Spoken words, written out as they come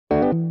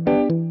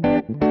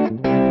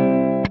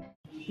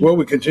Well,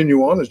 we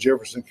continue on as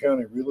Jefferson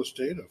County Real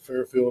Estate of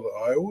Fairfield,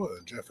 Iowa,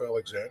 and Jeff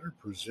Alexander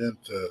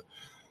present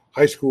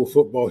high school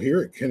football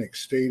here at Kinnick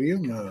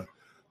Stadium.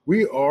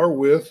 We are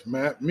with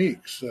Matt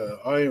Meeks.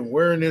 I am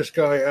wearing this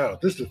guy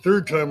out. This is the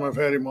third time I've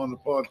had him on the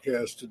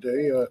podcast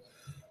today.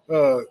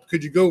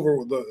 Could you go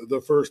over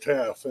the first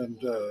half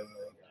and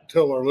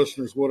tell our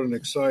listeners what an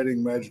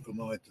exciting, magical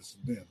night this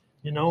has been?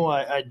 You know,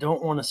 I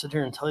don't want to sit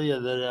here and tell you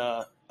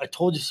that I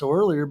told you so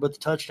earlier, but the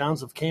touchdowns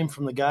have came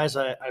from the guys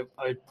I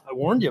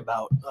warned you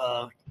about.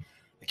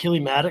 Achille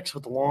Maddox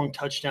with the long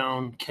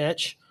touchdown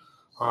catch.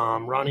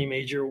 Ronnie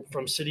Major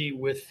from City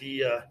with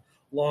the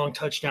long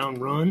touchdown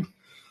run.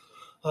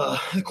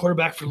 The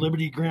quarterback for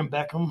Liberty, Graham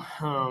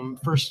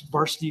Beckham, first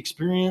varsity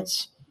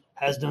experience,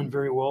 has done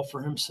very well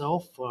for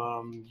himself.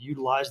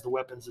 Utilized the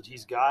weapons that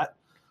he's got.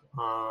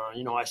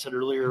 I said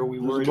earlier we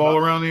worried ball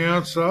around the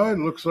outside.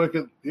 Looks like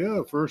it.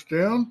 Yeah, first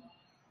down.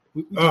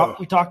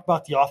 We talked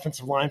about the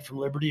offensive line from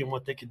Liberty and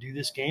what they could do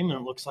this game, and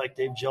it looks like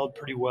they've gelled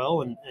pretty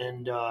well.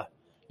 And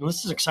this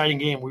is an exciting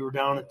game. We were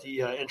down at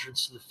the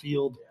entrance to the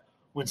field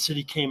when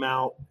City came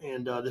out,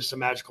 and this is a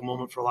magical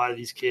moment for a lot of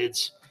these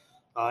kids.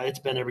 It's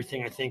been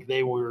everything I think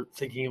they were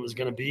thinking it was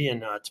going to be,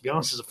 and to be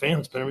honest, as a fan,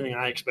 it's been everything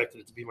I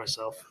expected it to be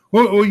myself.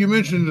 Well, you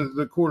mentioned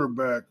the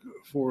quarterback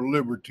for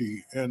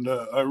Liberty, and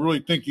I really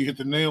think you hit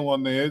the nail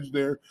on the head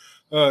there.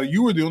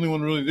 You were the only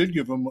one really did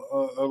give him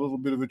a little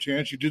bit of a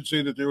chance. You did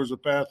say that there was a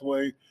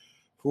pathway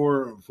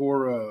for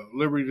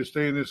Liberty to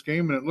stay in this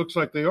game, and it looks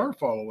like they are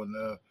following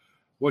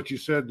what you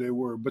said they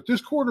were. But this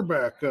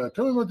quarterback,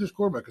 tell me about this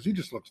quarterback because he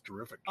just looks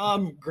terrific.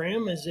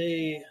 Graham is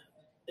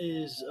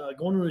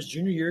going to his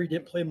junior year. He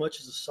didn't play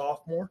much as a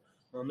sophomore.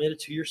 Made a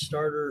 2-year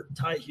starter,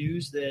 Ty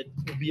Hughes, that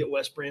will be at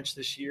West Branch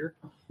this year.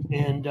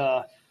 And,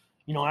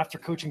 after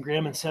coaching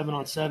Graham in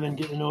 7-on-7,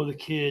 getting to know the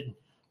kid,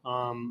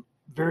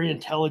 very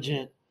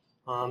intelligent,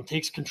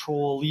 takes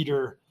control,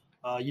 leader.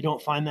 You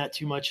don't find that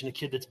too much in a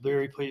kid that's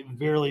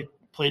barely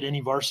played any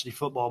varsity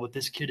football, but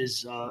this kid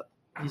is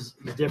he's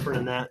different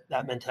in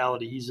that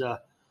mentality. He's an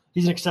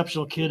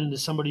exceptional kid, and to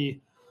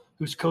somebody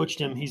who's coached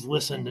him, he's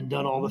listened and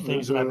done all the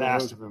things that I've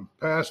asked of him.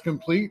 Pass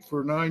complete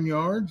for 9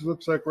 yards.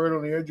 Looks like right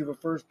on the edge of a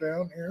first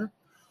down here.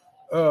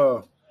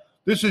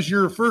 This is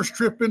your first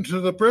trip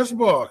into the press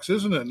box,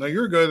 isn't it? Now,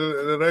 you're a guy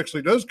that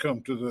actually does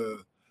come to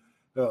the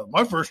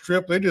my first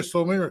trip, they just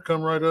told me to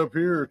come right up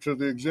here to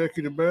the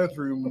executive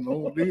bathroom and the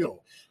whole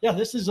deal. Yeah,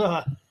 this is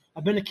I've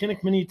been to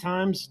Kinnick many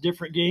times,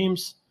 different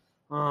games,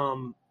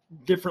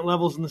 different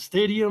levels in the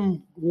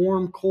stadium,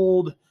 warm,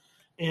 cold.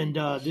 And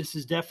this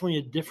is definitely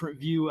a different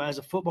view. As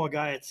a football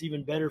guy, it's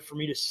even better for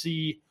me to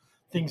see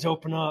things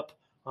open up.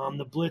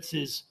 The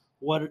blitzes,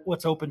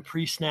 what's open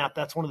pre-snap.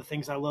 That's one of the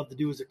things I love to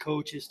do as a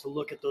coach is to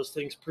look at those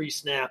things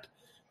pre-snap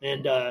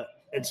and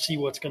see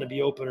what's going to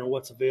be open or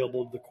what's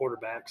available to the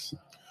quarterbacks.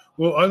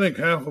 Well, I think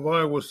half of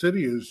Iowa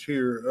City is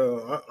here.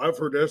 I've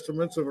heard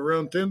estimates of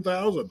around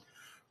 10,000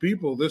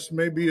 people. This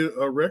may be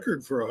a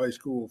record for a high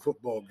school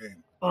football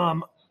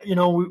game.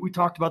 We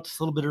talked about this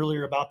a little bit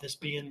earlier about this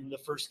being the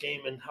first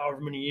game in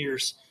however many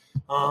years.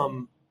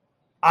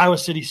 Iowa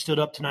City stood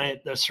up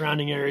tonight. The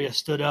surrounding area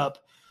stood up.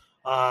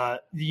 The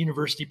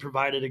university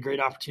provided a great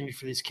opportunity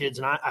for these kids,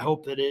 and I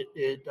hope that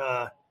it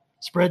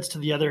spreads to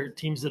the other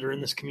teams that are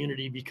in this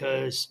community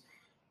because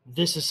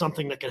this is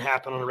something that could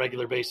happen on a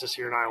regular basis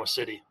here in Iowa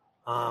City.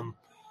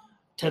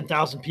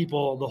 10,000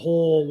 people. The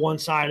whole one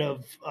side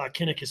of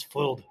Kinnick is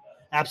filled,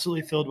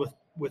 absolutely filled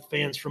with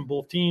fans from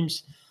both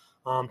teams.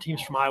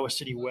 Teams from Iowa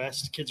City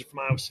West, kids are from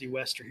Iowa City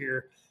West are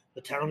here.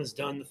 The town has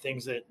done the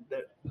things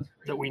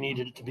that we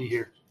needed it to be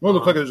here. Well, it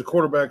looks like there's a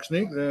quarterback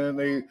sneak,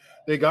 and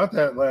they got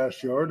that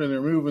last yard, and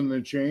they're moving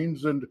the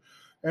chains, and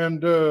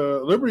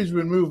Liberty's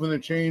been moving the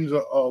chains a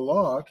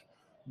lot,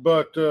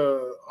 but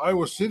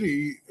Iowa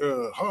City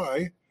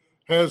High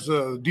has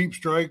a deep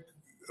strike,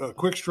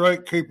 quick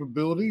strike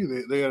capability.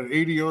 They had an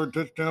 80-yard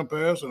touchdown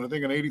pass, and I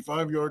think an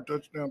 85-yard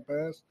touchdown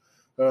pass.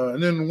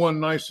 And then one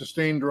nice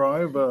sustained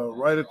drive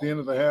right at the end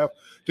of the half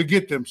to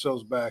get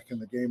themselves back in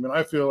the game. And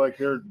I feel like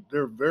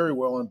they're very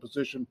well in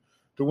position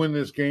to win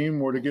this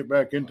game or to get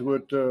back into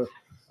it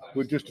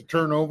with just a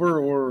turnover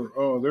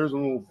or there's a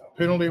little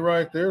penalty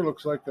right there.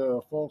 Looks like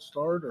a false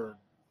start or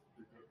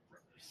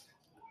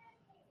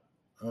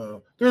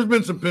there's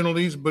been some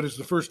penalties, but it's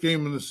the first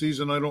game of the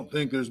season. I don't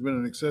think there's been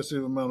an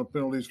excessive amount of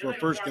penalties for a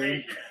first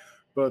game.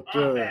 But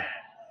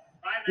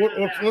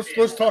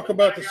let's talk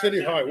about the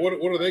City High. What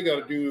do they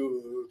got to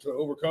do to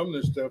overcome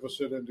this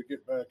deficit and to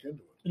get back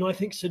into it? I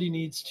think City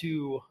needs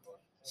to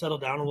settle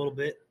down a little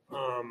bit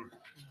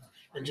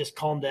and just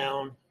calm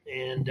down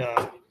and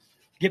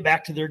get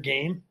back to their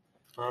game.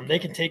 They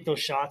can take those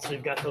shots.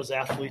 They've got those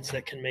athletes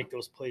that can make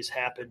those plays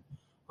happen.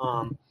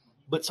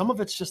 But some of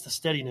it's just the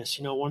steadiness.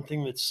 One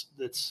thing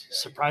that's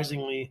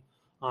surprisingly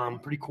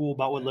pretty cool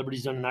about what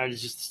Liberty's done tonight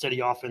is just the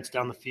steady offense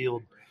down the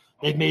field.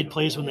 They've made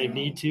plays when they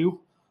need to.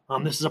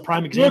 This is a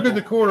prime example. Look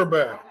at the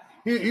quarterback.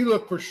 He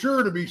looked for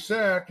sure to be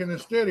sacked, and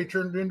instead he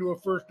turned it into a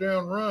first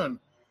down run.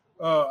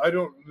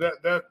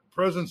 That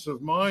presence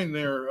of mind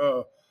there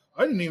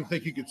I didn't even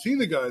think he could see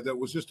the guy that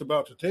was just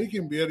about to take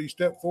him, yet he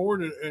stepped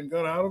forward and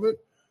got out of it,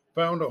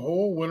 found a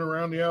hole, went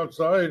around the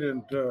outside,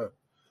 and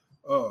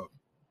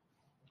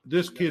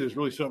this kid is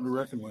really something to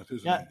reckon with,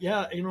 isn't he?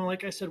 Yeah.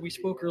 Like I said, we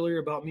spoke earlier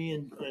about me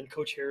and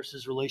Coach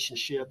Harris's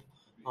relationship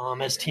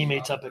as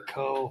teammates up at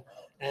Co.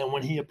 And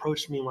when he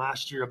approached me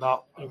last year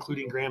about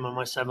including Graham on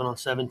my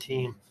 7-on-7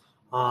 team,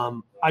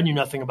 I knew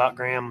nothing about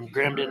Graham.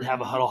 Graham didn't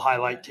have a huddle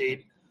highlight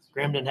tape.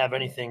 Graham didn't have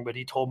anything, but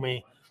he told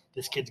me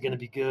this kid's going to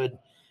be good.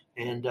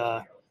 And,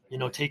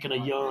 taking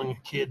a young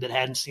kid that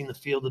hadn't seen the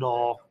field at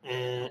all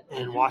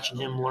and watching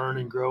him learn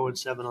and grow in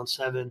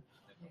 7-on-7,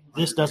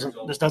 this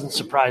doesn't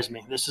surprise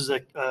me. This is a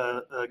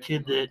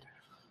kid that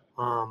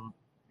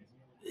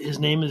his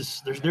name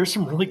is there's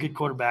some really good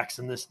quarterbacks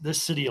in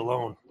this city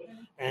alone,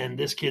 and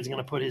this kid's going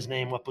to put his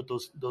name up with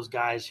those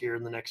guys here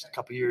in the next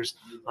couple of years.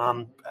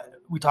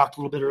 We talked a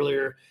little bit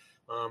earlier.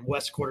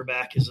 West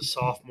quarterback is a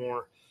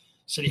sophomore.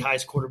 City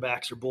High's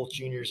quarterbacks are both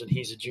juniors, and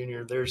he's a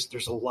junior.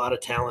 There's a lot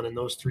of talent in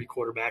those three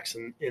quarterbacks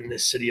in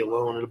this city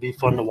alone. It'll be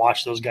fun to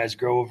watch those guys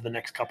grow over the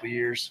next couple of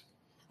years.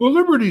 Well,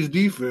 Liberty's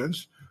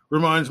defense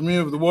reminds me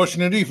of the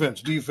Washington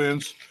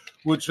defense,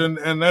 which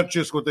and that's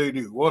just what they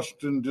do.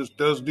 Washington just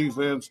does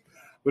defense,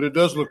 but it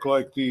does look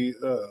like the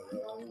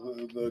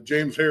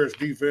James Harris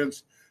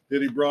defense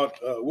that he brought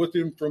with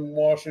him from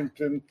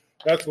Washington.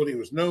 That's what he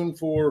was known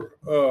for.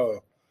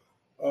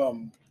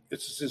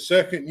 It's his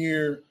second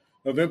year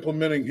of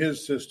implementing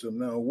his system.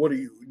 Now, what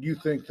do you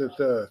think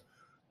that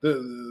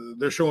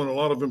they're showing a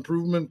lot of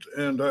improvement,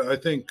 and I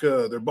think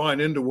they're buying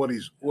into what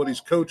he's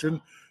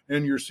coaching.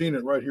 And you're seeing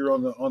it right here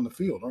on the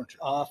field, aren't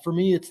you? For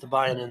me, it's the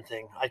buy-in in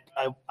thing.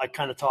 I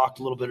kind of talked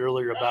a little bit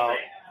earlier about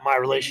my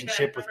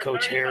relationship with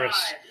Coach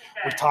Harris.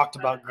 We talked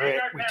about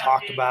grit. We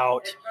talked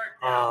about,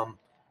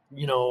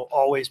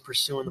 always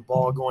pursuing the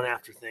ball, going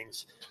after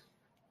things.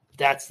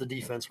 That's the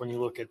defense when you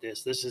look at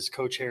this. This is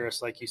Coach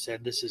Harris, like you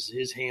said. This is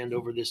his hand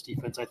over this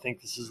defense. I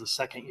think this is the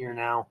second year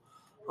now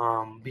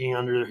being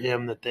under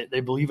him that they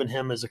believe in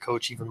him as a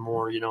coach even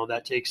more.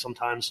 That takes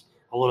sometimes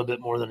a little bit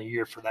more than a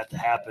year for that to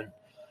happen.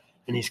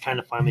 And he's kind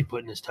of finally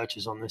putting his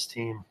touches on this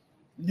team.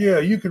 Yeah,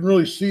 you can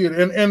really see it.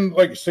 And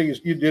like you say,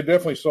 you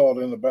definitely saw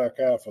it in the back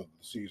half of the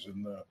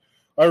season.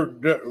 I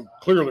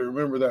clearly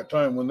remember that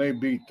time when they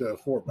beat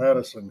Fort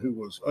Madison, who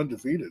was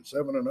undefeated,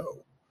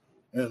 7-0.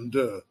 And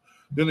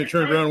then they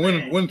turned around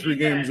and win 3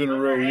 games in a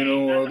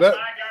row.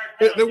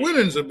 The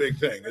winning's a big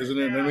thing, isn't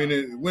it? I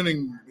mean,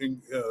 winning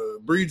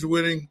breeds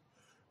winning.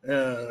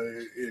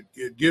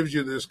 It gives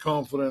you this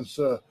confidence.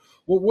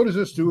 What is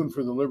this doing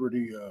for the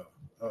Liberty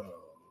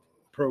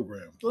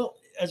program? Well,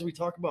 as we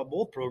talk about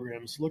both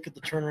programs, look at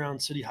the turnaround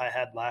City High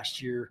had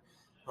last year,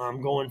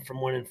 going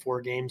from winning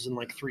 4 games in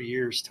like 3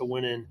 years to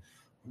winning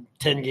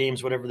 10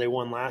 games, whatever they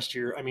won last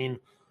year. I mean,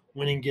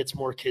 winning gets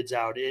more kids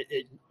out.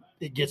 It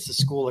gets the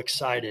school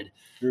excited.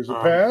 There's a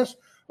pass.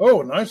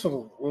 Oh, nice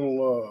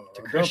little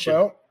dump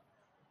out.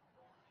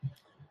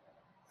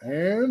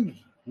 And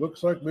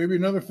looks like maybe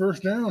another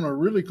first down or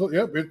really close.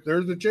 Yep,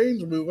 there's the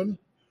chains moving.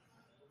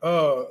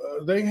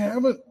 They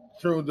haven't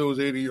thrown those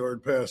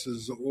 80-yard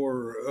passes,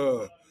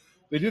 or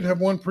they did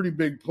have one pretty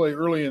big play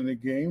early in the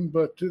game,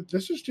 but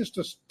this is just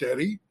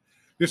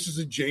this is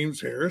a James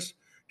Harris.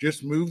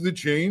 Just move the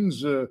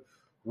chains,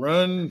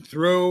 run,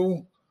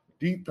 throw,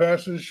 deep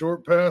passes,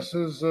 short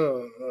passes,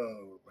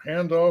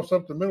 handoffs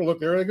up the middle. Look,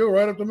 there they go,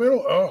 right up the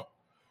middle. Oh,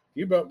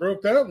 he about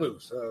broke that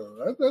loose.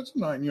 That's a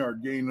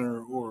 9-yard gain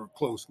or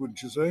close,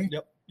 wouldn't you say?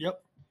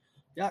 Yep.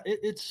 Yeah,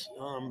 it's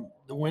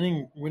the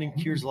winning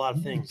cures a lot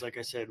of things. Like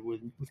I said,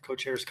 with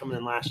Coach Harris coming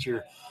in last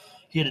year,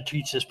 he had to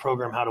teach this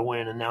program how to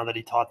win, and now that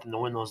he taught them to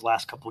win those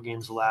last couple of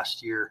games of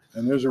last year.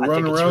 And there's a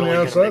run around the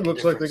outside.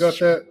 Looks like they got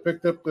that,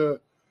 picked up the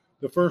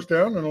first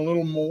down and a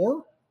little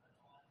more.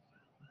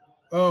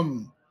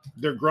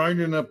 They're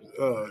grinding up.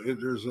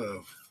 There's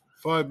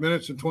 5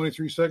 minutes and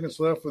 23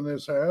 seconds left in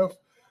this half.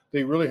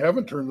 They really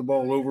haven't turned the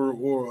ball over,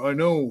 or I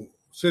know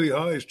City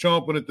High is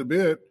chomping at the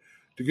bit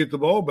to get the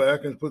ball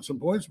back and put some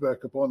points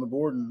back up on the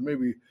board and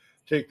maybe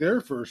take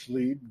their first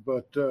lead.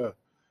 But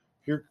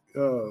here,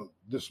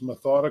 this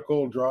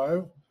methodical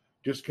drive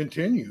just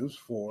continues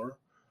for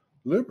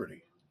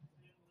Liberty.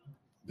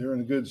 They're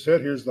in a good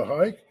set. Here's the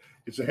hike.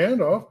 It's a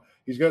handoff.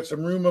 He's got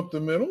some room up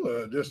the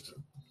middle. Just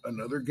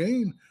another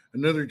gain,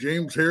 another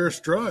James Harris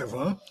drive,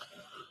 huh?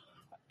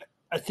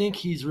 I think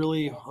he's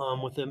really,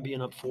 with them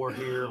being up 4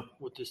 here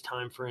with this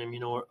time frame,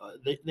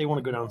 they want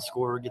to go down and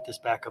score, get this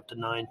back up to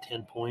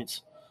 9-10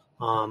 points.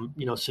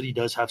 City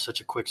does have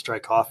such a quick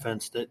strike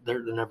offense that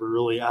they're never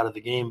really out of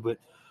the game, but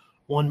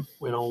one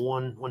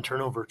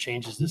turnover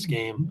changes this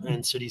game,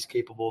 and City's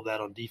capable of that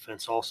on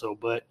defense also.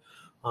 But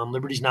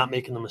Liberty's not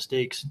making the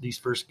mistakes. These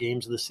first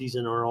games of the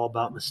season are all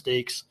about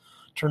mistakes,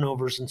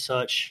 turnovers and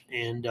such,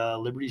 and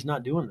Liberty's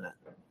not doing that.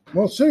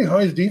 Well, City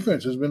High's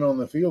defense has been on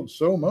the field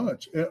so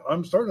much.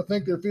 I'm starting to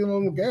think they're feeling a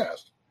little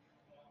gassed.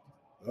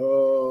 I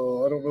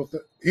don't know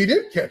if he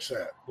did catch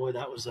that. Boy,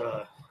 that was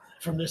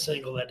from this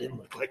angle, that didn't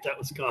look like that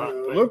was caught.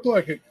 It looked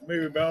like it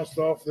maybe bounced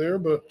off there,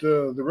 but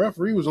the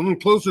referee was a little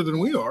closer than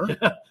we are.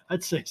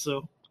 I'd say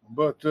so.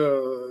 but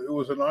it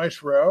was a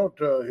nice route.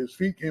 His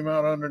feet came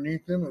out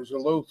underneath him. It was a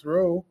low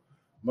throw.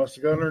 Must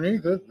have got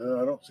underneath it.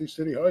 I don't see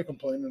City High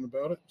complaining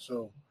about it.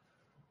 So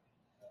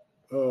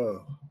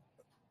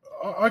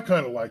I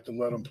kind of like to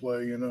let them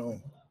play, you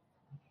know.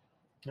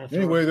 That's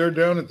Anyway, right. they're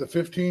down at the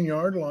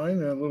 15-yard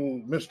line. A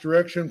little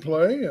misdirection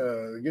play,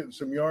 getting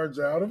some yards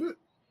out of it.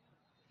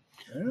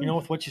 You know,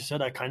 with what you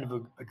said, I kind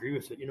of agree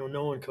with it. You know,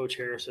 knowing Coach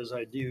Harris as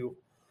I do,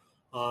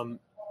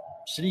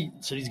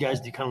 City's guys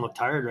do kind of look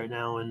tired right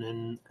now,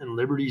 and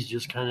Liberty's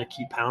just kind of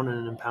keep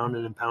pounding and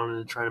pounding and pounding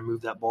and trying to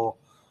move that ball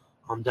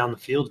down the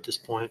field at this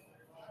point.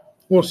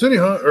 Well, City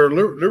Hunt or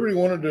Liberty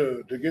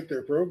wanted to get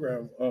their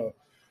program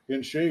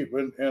in shape,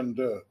 and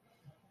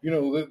you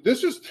know,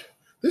 this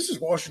is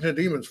Washington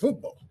Demons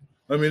football.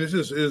 I mean, this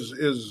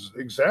is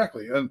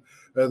exactly, and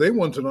they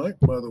won tonight.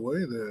 By the way,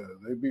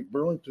 they beat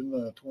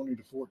Burlington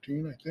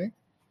 20-14, I think.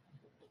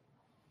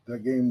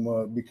 That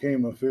game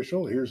became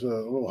official. Here's a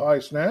little high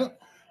snap.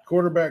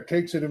 Quarterback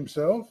takes it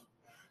himself.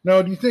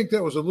 Now, do you think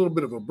that was a little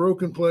bit of a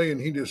broken play and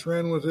he just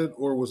ran with it,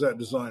 or was that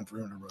designed for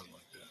him to run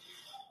like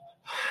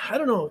that? I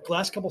don't know. The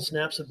last couple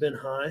snaps have been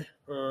high.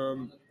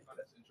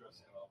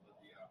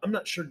 I'm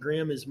not sure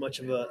Graham is much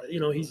of a, you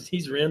know,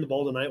 he's ran the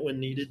ball tonight when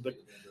needed, but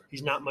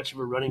he's not much of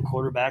a running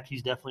quarterback.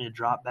 He's definitely a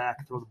drop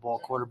back, throw the ball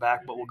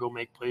quarterback, but will go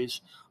make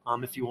plays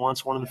if he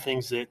wants. One of the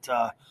things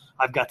that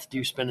I've got to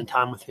do spending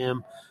time with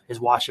him is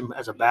watch him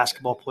as a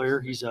basketball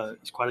player. He's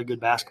quite a good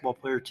basketball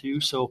player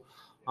too. So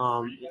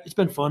it's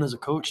been fun as a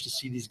coach to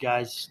see these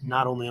guys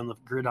not only on the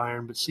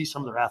gridiron, but see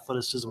some of their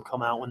athleticism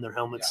come out when their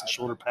helmets and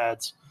shoulder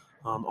pads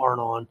aren't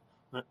on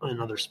in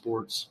other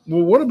sports.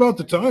 Well, what about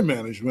the time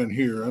management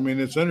here? I mean,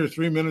 it's under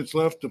 3 minutes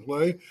left to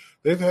play.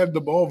 They've had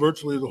the ball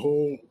virtually the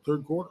whole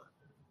third quarter.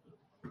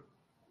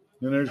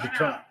 And there's the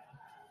time.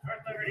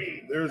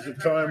 There's the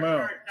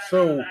timeout.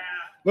 So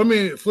let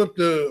me flip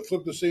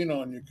the scene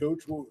on you,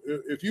 Coach. Well,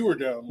 if you were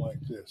down like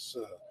this,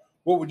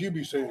 what would you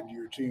be saying to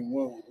your team?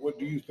 Well, what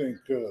do you think?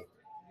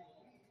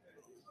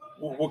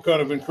 What kind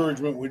of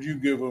encouragement would you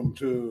give them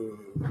to?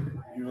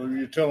 You know,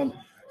 you tell them,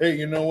 hey,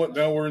 you know what?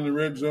 Now we're in the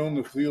red zone.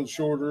 The field's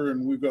shorter,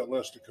 and we've got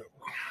less to cover.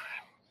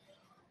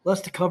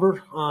 Less to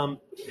cover.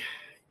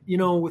 You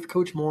know, with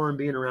Coach Moore and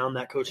being around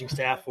that coaching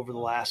staff over the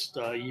last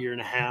year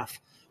and a half,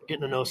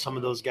 getting to know some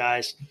of those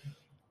guys,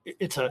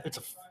 it's a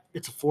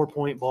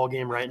 4-point ball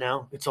game right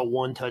now. It's a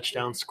 1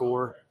 touchdown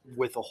score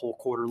with a whole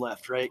quarter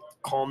left. Right,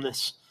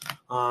 calmness.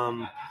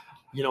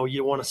 You know,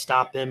 you want to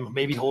stop them,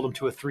 maybe hold them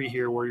to a 3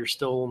 here where you're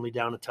still only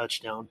down a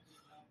touchdown.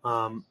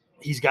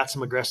 He's got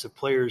some aggressive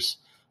players.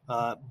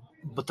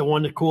 But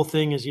the cool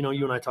thing is, you know,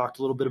 you and I talked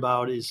a little bit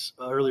about is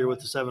earlier with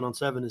the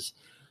 7-on-7 is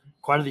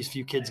quite a these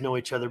few kids know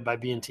each other by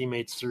being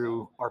teammates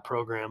through our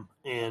program.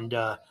 And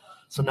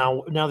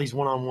so now these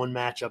one-on-one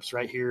matchups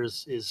right here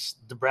is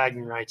the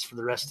bragging rights for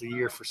the rest of the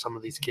year for some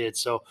of these kids.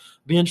 So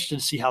be interested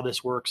to see how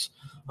this works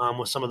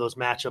with some of those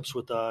matchups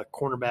with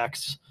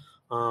cornerbacks,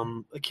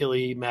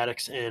 Achille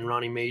Maddox and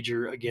Ronnie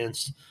Major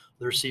against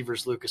the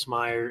receivers Lucas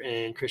Meyer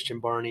and Christian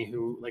Barney,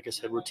 who, like I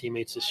said, were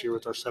teammates this year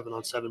with our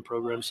 7-on-7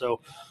 program. So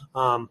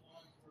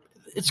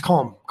it's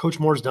calm. Coach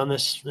Moore's done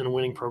this in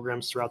winning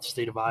programs throughout the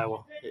state of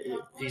Iowa.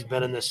 He's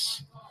been in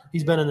this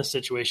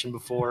situation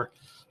before.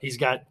 He's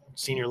got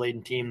senior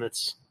laden team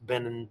that's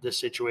been in this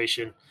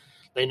situation.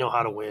 They know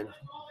how to win.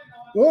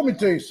 Well, let me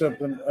tell you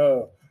something.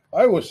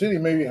 Iowa City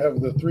maybe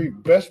have the 3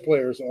 best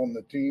players on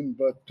the team,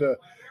 but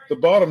the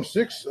bottom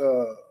 6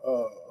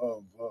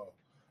 of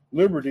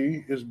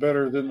Liberty is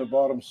better than the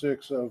bottom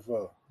 6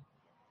 of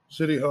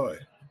City High.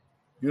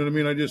 You know what I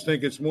mean? I just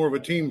think it's more of a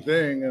team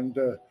thing, and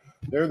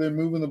they're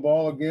moving the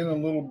ball again a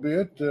little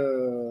bit,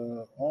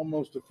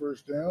 almost a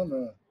first down.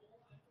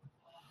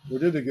 Or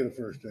did they get a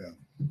first down?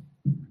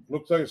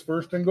 Looks like it's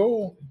first and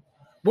goal.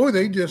 Boy,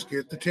 they just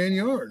get the 10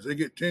 yards. They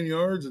get 10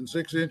 yards and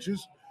 6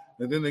 inches,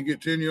 and then they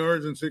get 10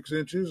 yards and 6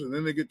 inches, and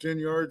then they get 10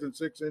 yards and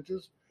 6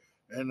 inches.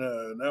 And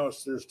now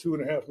there's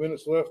 2.5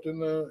 minutes left in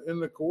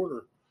the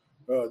quarter.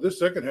 This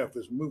second half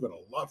is moving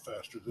a lot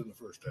faster than the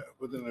first half,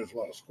 but then there's a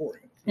lot of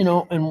scoring. You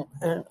know, and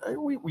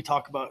we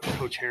talk about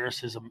Coach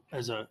Harris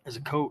as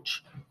a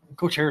coach.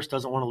 Coach Harris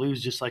doesn't want to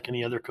lose, just like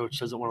any other coach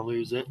doesn't want to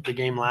lose. The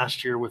game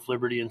last year with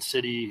Liberty and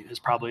City has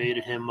probably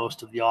aided him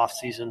most of the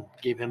offseason,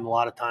 gave him a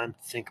lot of time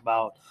to think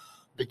about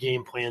the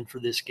game plan for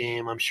this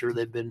game. I'm sure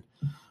they've been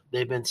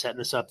setting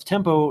this up. The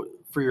tempo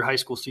for your high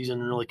school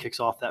season really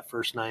kicks off that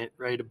first night,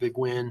 right? A big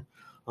win.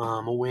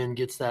 A win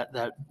gets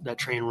that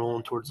train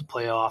rolling towards the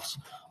playoffs.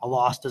 A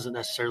loss doesn't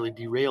necessarily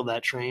derail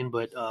that train,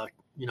 but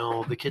you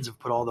know, the kids have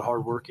put all the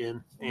hard work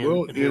in,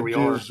 and here we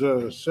are. It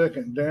is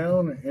second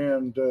down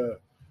and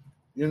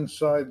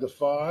inside the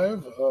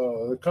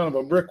 5, kind of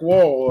a brick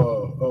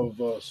wall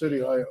of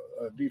City High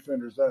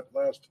defenders that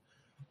last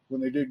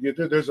when they did get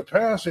there. There's a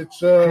pass. It's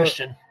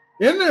Christian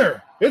in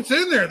there. It's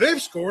in there.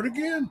 They've scored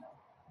again.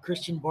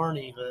 Christian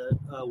Barney,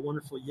 a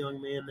wonderful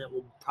young man that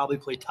will probably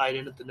play tight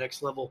end at the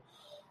next level.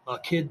 A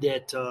kid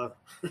that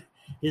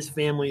his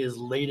family is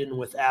laden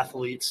with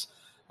athletes.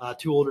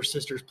 2 older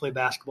sisters play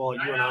basketball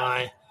at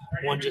UNI.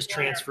 One just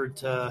transferred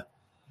to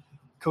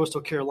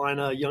Coastal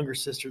Carolina, a younger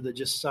sister that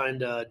just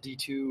signed a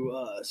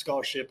D2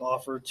 scholarship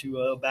offer to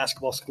a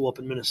basketball school up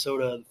in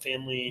Minnesota. The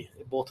family,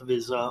 both of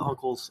his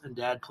uncles and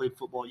dad played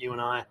football at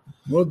UNI.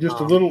 Well, just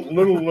a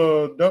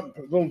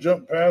little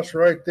jump pass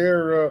right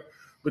there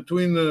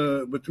between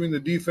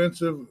the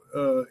defensive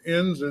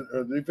ends,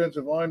 the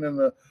defensive line, and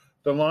the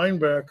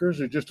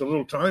linebackers. It's just a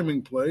little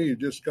timing play. You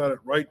just got it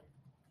right,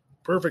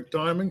 perfect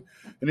timing,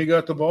 and he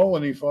got the ball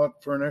and he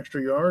fought for an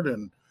extra yard,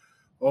 and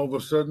all of a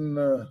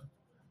sudden.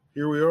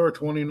 Here we are,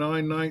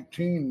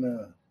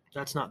 29-19.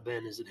 That's not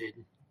Ben, is it,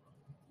 Hayden?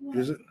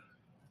 Is it?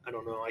 I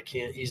don't know. I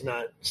can't. He's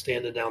not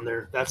standing down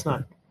there. That's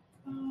not.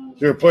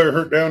 Is there a player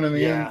hurt down in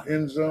the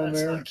end zone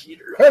that's there? Not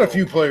Keeter. Had a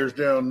few players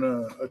down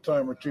a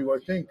time or two. I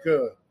think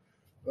there's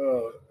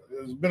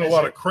been a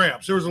lot of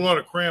cramps. There was a lot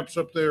of cramps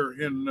up there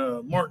in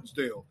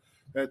Martinsdale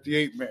at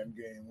the 8-man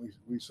game.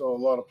 We saw a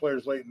lot of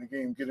players late in the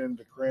game get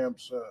into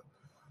cramps.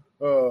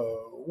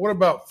 What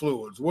about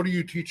fluids? What are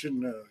you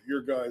teaching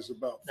your guys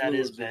about fluids? That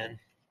is Ben.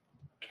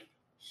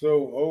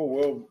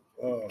 So,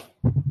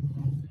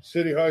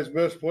 City High's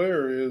best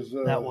player is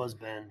that was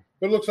Ben.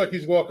 But it looks like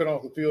he's walking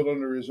off the field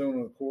under his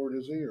own accord,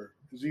 is he? Or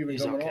is he even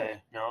coming okay. off?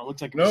 No, it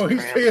looks like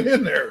he's staying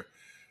in there.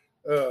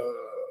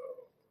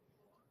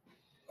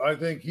 I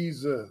think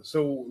he's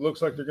so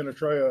looks like they're going to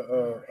try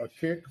a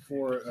kick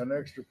for an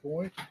extra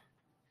point.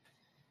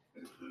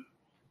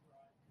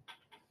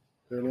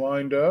 They're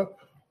lined up.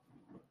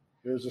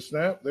 There's a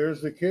snap.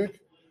 There's the kick.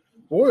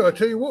 Boy, I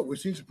tell you what, we've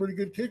seen some pretty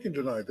good kicking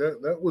tonight.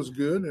 That was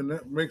good, and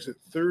that makes it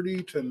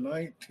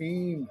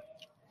 30-19.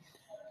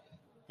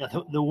 Yeah,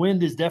 the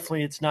wind is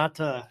definitely it's not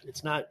the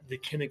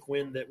Kinnick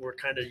wind that we're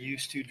kind of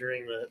used to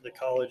during the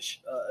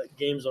college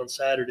games on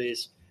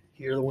Saturdays.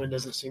 Here, the wind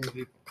doesn't seem to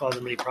be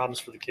causing many problems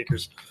for the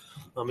kickers.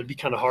 It'd be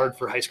kind of hard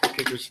for high school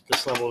kickers at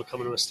this level to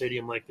come into a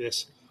stadium like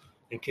this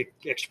and kick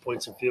extra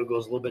points and field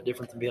goals. A little bit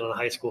different than being on a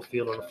high school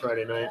field on a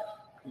Friday night.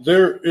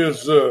 There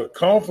is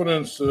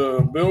confidence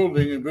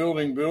building.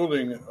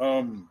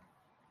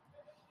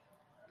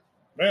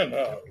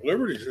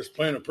 Liberty's just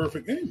playing a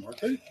perfect game,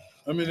 aren't they?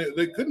 I mean,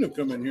 they couldn't have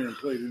come in here and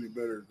played any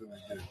better than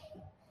they did.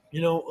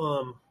 You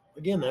know,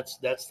 again,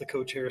 that's the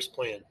Coach Harris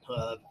plan.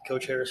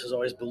 Coach Harris has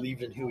always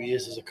believed in who he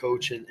is as a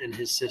coach and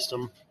his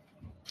system.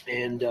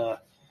 And the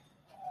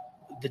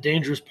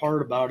dangerous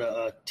part about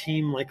a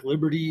team like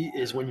Liberty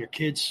is when your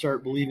kids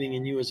start believing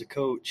in you as a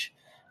coach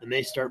and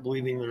they start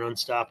believing they're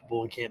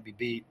unstoppable and can't be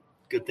beat,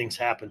 good things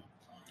happen.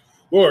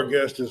 Well, our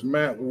guest is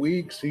Matt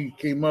Weeks. He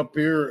came up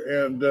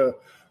here and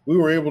we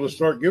were able to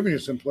start giving you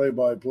some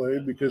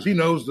play-by-play because he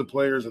knows the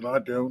players and I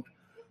don't.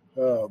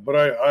 But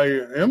I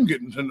am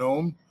getting to know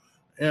him.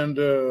 And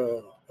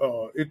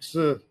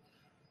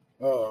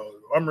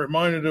I'm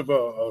reminded of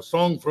a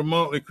song from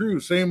Motley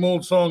Crue, Same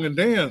Old Song and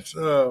Dance,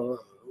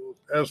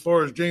 as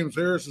far as James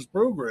Harris's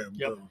program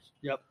goes.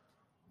 Yep.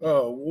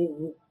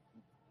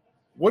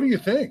 What do you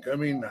think? I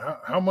mean,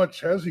 how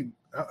much has he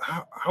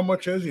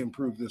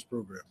improved this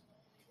program?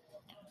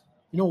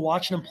 You know,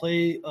 watching him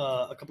play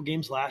a couple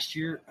games last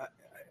year,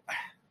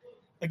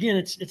 again,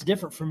 it's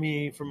different for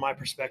me from my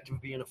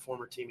perspective being a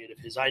former teammate of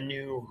his. I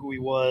knew who he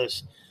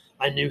was.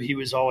 I knew he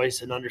was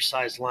always an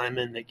undersized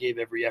lineman that gave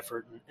every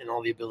effort and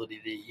all the ability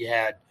that he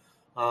had.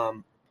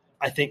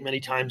 I think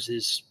many times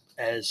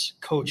as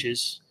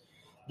coaches,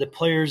 the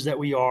players that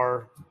we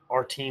are,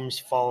 our teams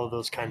follow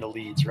those kind of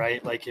leads,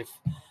 right? Like if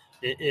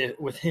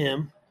with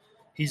him,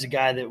 he's a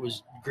guy that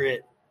was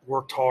grit,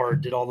 worked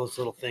hard, did all those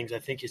little things. I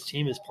think his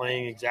team is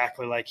playing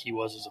exactly like he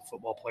was as a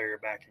football player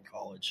back in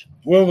college.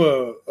 Well,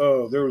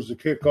 there was a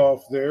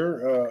kickoff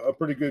there, a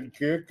pretty good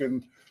kick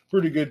and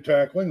pretty good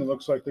tackling. It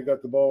looks like they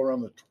got the ball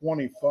around the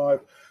 25.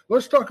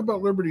 Let's talk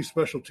about Liberty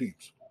special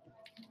teams.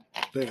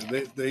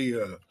 They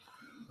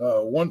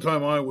one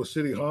time Iowa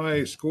City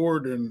High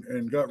scored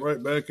and got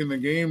right back in the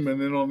game,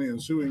 and then on the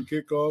ensuing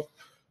kickoff,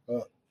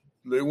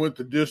 they went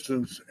the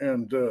distance,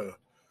 and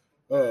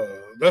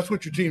that's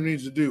what your team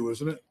needs to do,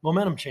 isn't it?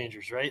 Momentum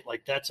changers, right?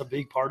 Like that's a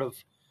big part of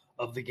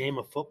the game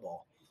of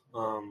football.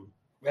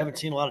 We haven't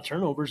seen a lot of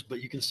turnovers,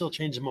 but you can still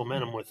change the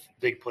momentum with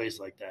big plays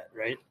like that,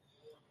 right?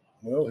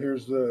 Well,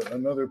 here's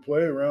another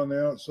play around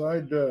the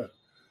outside.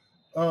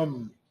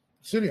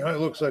 City High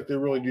looks like they're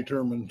really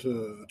determined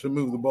to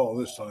move the ball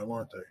this time,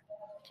 aren't they?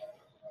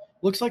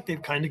 Looks like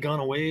they've kind of gone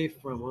away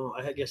from, well,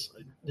 I guess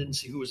I didn't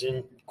see who was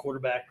in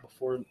quarterback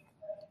before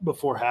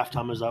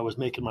halftime as I was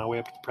making my way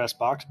up to the press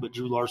box, but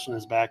Drew Larson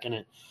is back in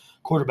at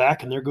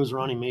quarterback, and there goes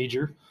Ronnie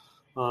Major.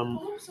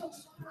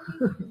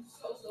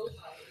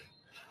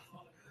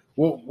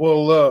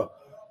 Well,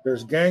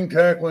 there's gang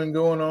tackling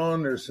going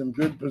on. There's some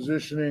good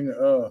positioning.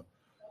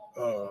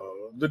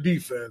 The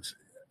defense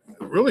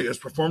really has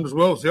performed as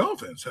well as the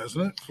offense,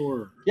 hasn't it?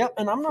 Yep,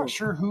 and I'm not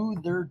sure who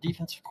their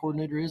defensive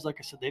coordinator is. Like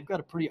I said, they've got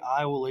a pretty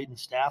Iowa-laden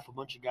staff, a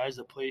bunch of guys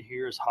that played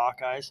here as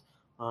Hawkeyes,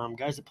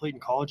 guys that played in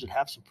college that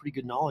have some pretty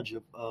good knowledge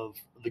of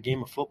the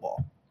game of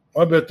football.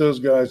 I bet those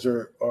guys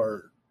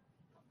are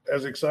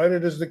as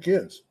excited as the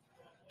kids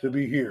to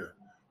be here,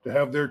 to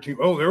have their team.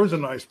 Oh, there was a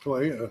nice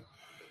play.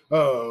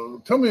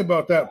 Tell me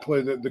about that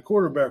play that the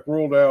quarterback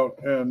rolled out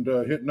and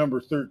hit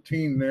number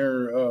 13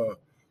 there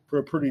for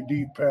a pretty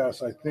deep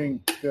pass. I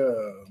think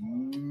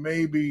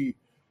maybe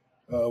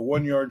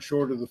 1 yard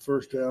short of the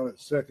first down at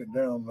second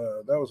down.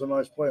 That was a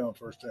nice play on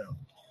first down.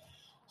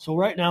 So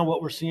right now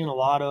what we're seeing a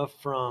lot of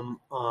from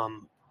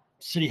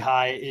City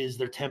High is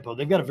their tempo.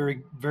 They've got a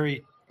very,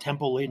 very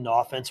tempo-laden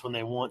offense when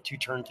they want to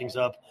turn things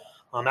up.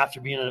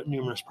 After being at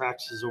numerous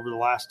practices over the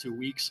last 2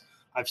 weeks,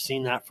 I've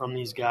seen that from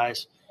these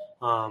guys.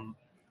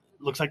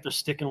 Looks like they're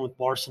sticking with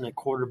Larson at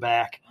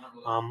quarterback,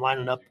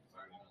 lining up.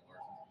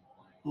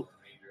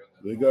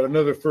 They got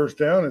another first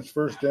down. It's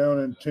first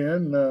down and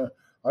 10.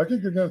 I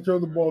think they're going to throw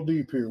the ball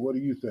deep here. What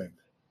do you think?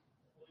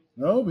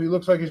 No, he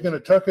looks like he's going to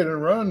tuck it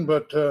and run,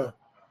 but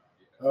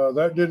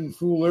that didn't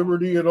fool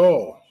Liberty at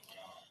all.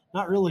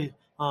 Not really.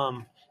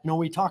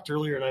 We talked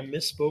earlier, and I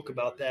misspoke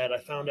about that. I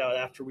found out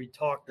after we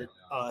talked that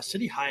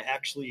City High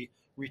actually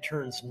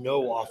returns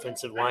no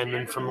offensive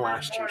linemen from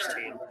last year's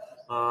team.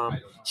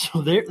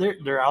 So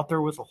they're out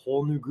there with a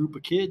whole new group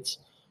of kids.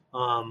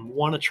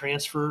 One a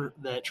transfer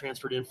that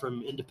transferred in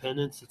from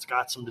Independence. It's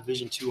got some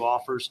Division II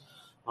offers.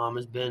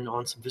 Has been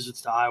on some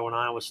visits to Iowa and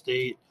Iowa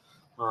State,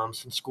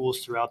 some schools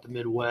throughout the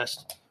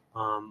Midwest.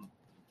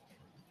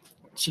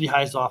 City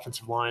High's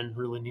offensive line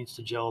really needs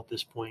to gel at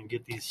this point and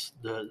get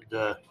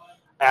the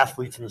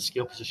athletes and the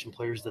skill position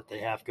players that they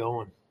have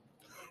going.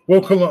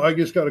 Well, I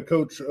just got a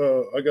coach.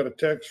 I got a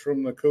text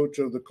from the coach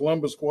of the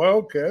Columbus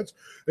Wildcats,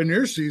 and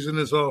their season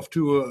is off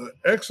to an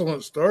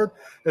excellent start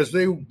as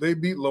they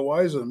beat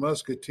Louisa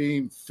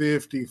Muscatine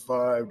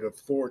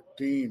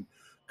 55-14.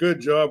 Good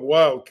job,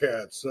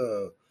 Wildcats.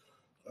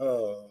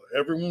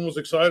 Everyone was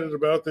excited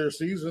about their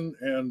season,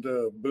 and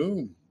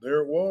boom,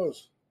 there it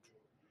was.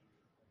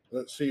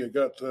 Let's see. I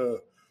got an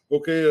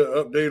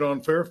update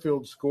on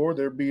Fairfield's score.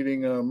 They're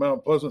beating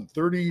Mount Pleasant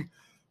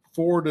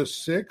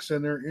 34-6,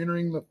 and they're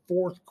entering the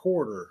fourth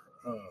quarter.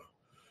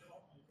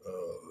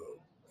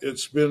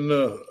 It's been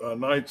a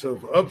night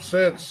of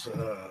upsets,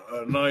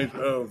 a night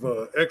of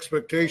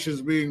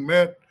expectations being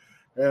met,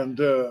 and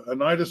a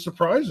night of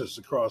surprises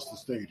across the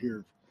state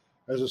here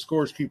as the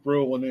scores keep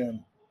rolling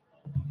in.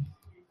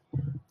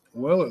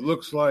 Well, it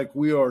looks like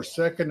we are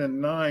 2nd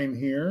and 9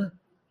 here.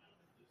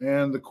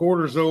 And the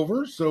quarter's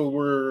over,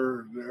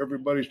 so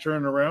everybody's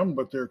turning around,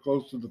 but they're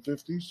close to the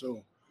 50,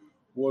 so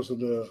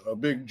wasn't a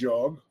big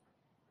jog.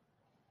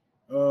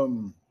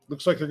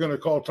 Looks like they're going to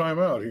call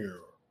timeout here,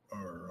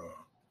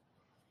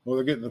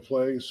 they're getting the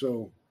play.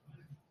 So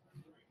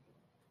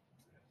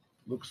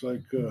looks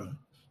like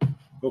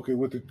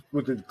with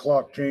the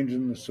clock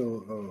changing,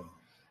 so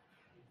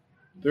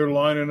they're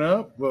lining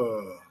up.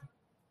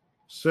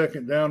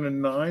 2nd down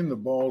and 9. The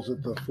ball's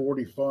at the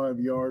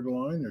 45-yard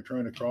line. They're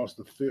trying to cross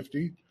the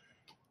 50.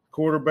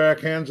 Quarterback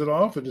hands it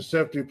off. A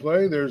deceptive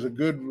play. There's a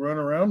good run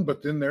around,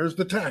 but then there's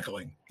the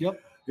tackling. Yep.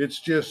 It's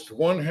just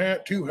 1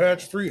 hat, 2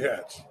 hats, 3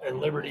 hats.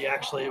 And Liberty,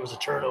 actually, it was a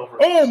turnover.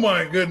 Oh,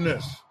 my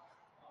goodness.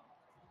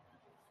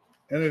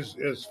 And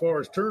as far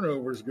as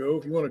turnovers go,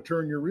 if you want to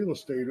turn your real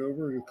estate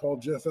over, you call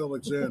Jeff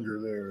Alexander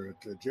there at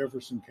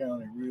Jefferson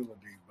County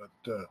Realty. But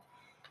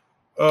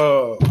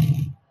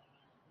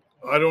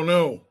I don't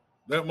know.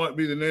 That might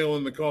be the nail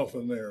in the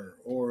coffin there,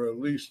 or at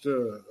least,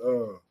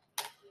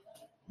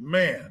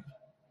 man,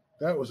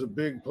 that was a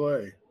big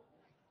play.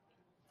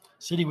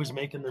 City was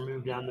making their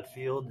move down the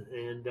field,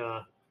 and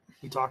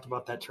we talked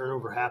about that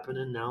turnover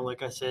happening. Now,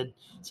 like I said,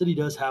 City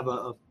does have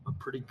a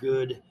pretty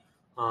good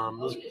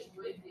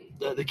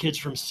the kids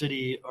from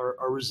City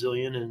are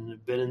resilient and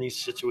have been in these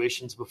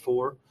situations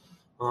before.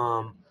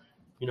 And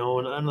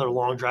another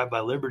long drive by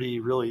Liberty,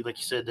 really, like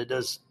you said, that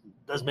does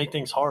make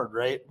things hard,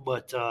 right?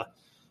 But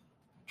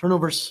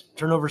turnovers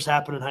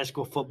happen in high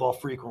school football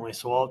frequently.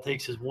 So all it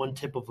takes is one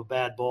tip of a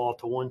bad ball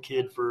to one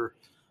kid for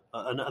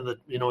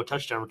a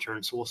touchdown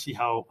return. So we'll see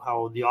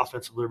how the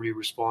offensive Liberty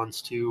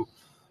responds to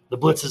the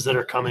blitzes that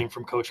are coming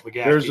from Coach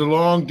McGaffey. There's a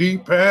long,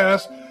 deep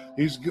pass.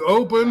 He's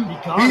open.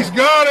 He's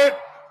got it.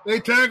 They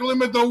tackle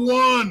him at the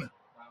 1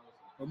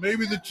 or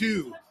maybe the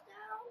 2.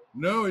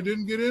 No, he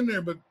didn't get in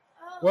there. But,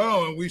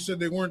 wow, and we said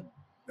they weren't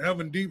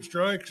having deep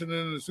strikes, and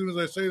then as soon as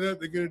I say that,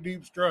 they get a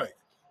deep strike.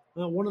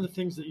 One of the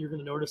things that you're going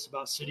to notice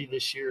about City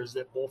this year is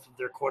that both of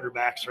their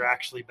quarterbacks are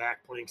actually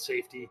back playing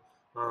safety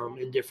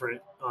in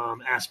different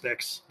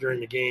aspects during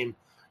the game,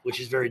 which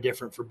is very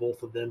different for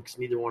both of them because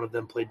neither one of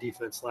them played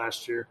defense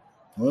last year.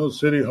 Well,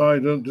 City High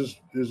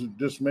isn't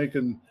just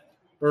making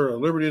 – or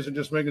Liberty isn't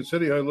just making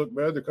City High look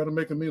bad. They're kind of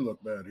making me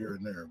look bad here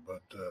and there.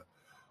 But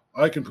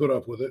I can put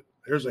up with it.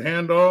 There's a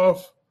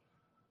handoff.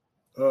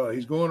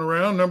 He's going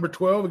around. Number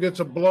 12 gets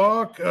a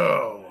block.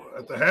 Oh,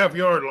 at the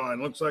half-yard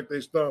line. Looks like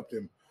they stopped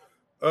him.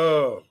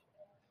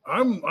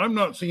 I'm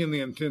not seeing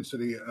the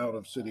intensity out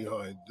of City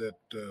High that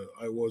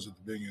I was at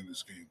the beginning of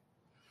this game.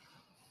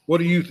 What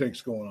do you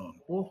think's going on?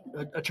 Well,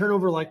 a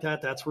turnover like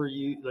that, that's where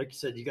you, like you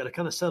said, you got to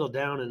kind of settle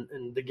down,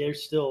 and the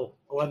game's still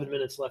 11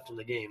 minutes left in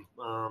the game.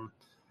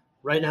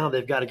 Right now,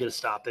 they've got to get a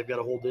stop. They've got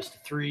to hold this to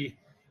 3.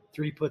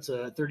 3 puts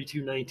a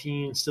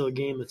 32-19, still a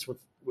game that's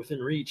within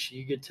reach.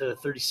 You get to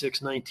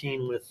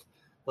 36-19 with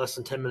less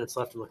than 10 minutes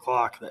left on the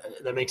clock.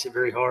 That makes it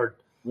very hard.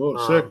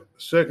 Well,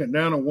 second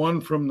down and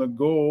 1 from the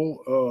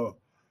goal.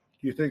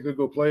 Do you think they'll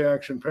go play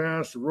action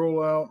pass,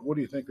 roll out? What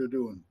do you think they're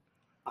doing?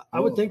 I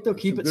would think they'll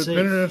keep it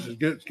safe.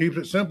 Keeps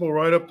it simple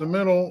right up the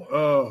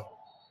middle.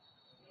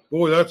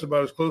 Boy, that's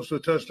about as close to a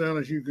touchdown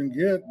as you can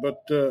get.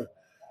 But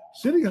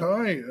City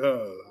High,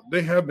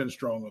 they have been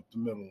strong up the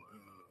middle,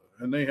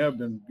 and they have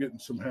been getting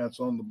some hats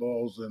on the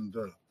balls, and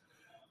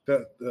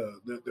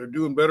they're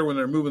doing better when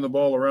they're moving the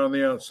ball around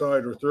the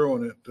outside or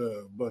throwing it.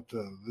 But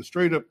the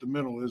straight up the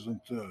middle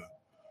isn't the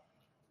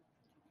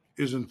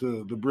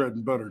bread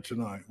and butter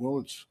tonight. Well,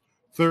 it's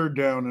 3rd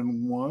down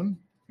and 1,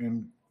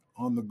 and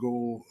on the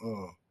goal,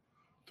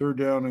 3rd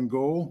down and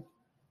goal.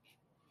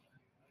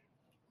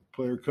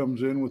 Player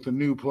comes in with a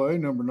new play.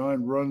 Number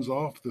 9 runs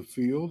off the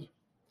field.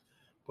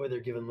 Boy, they're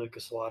giving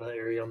Lucas a lot of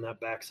area on that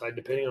backside,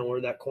 depending on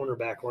where that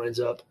cornerback lines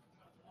up.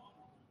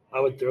 I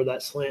would throw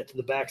that slant to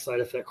the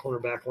backside if that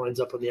cornerback lines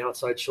up on the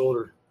outside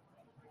shoulder.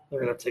 They're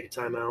going to have to take a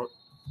timeout.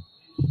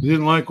 They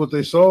didn't like what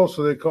they saw,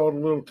 so they called a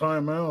little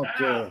timeout. North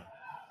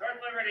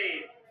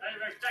Liberty, that is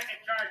their second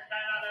charge,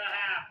 timeout and a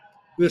half.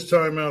 This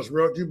timeout is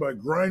brought to you by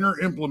Griner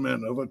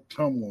Implement of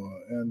Ottumwa.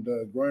 And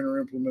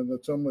Griner Implement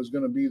of Ottumwa is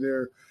going to be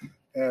there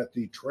at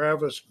the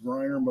Travis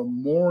Griner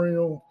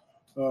Memorial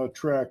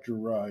Tractor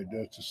Ride.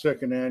 That's the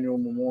 2nd annual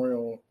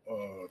Memorial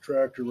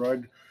Tractor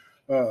Ride.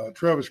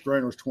 Travis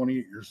Griner was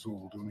 28 years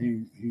old, and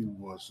he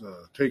was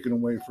taken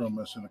away from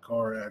us in a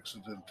car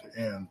accident,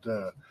 and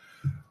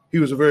he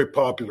was a very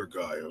popular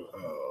guy, a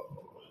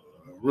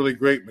really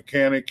great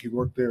mechanic. He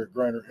worked there at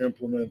Griner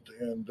Implement,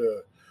 and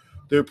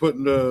they're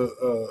putting a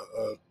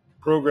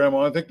program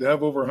on. I think they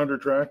have over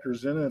 100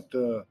 tractors in it.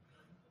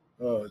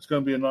 It's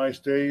going to be a nice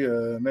day.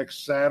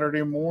 Next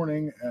Saturday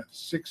morning at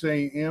 6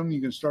 a.m.,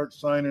 you can start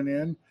signing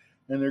in,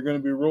 and they're going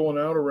to be rolling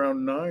out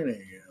around 9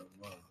 a.m.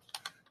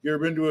 You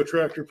ever been to a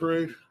tractor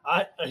parade?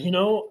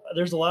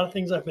 There's a lot of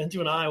things I've been to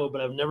in Iowa, but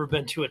I've never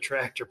been to a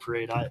tractor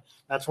parade.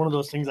 That's one of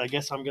those things I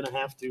guess I'm going to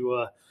have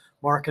to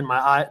mark in my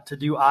eye to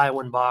do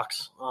Iowan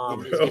box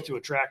is get to a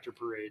tractor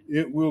parade.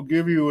 It will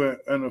give you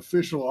an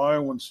official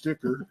Iowan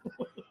sticker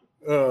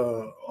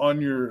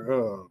on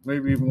your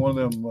maybe even one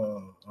of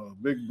them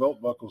big belt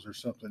buckles or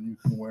something you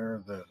can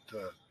wear that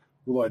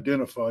will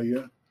identify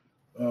you.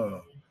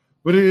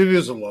 But it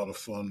is a lot of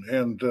fun,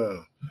 and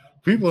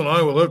people in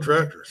Iowa love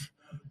tractors.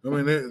 I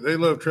mean, they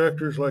love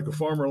tractors like a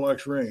farmer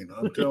likes rain.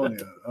 I'm telling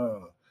you.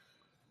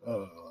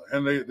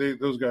 And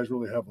those guys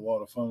really have a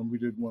lot of fun. We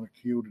did one at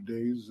Kyoto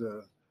Days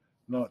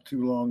not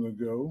too long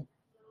ago.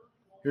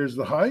 Here's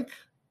the hike,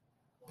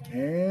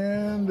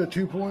 and a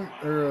 2-point.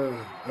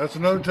 That's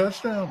another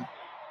touchdown.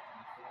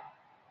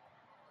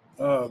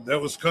 That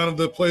was kind of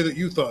the play that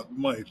you thought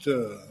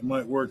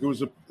might work. It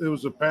was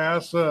a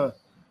pass. They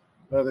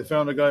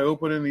found a guy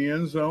open in the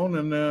end zone,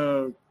 and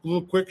a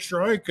little quick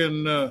strike,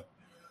 and.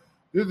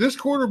 This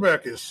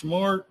quarterback is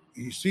smart.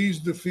 He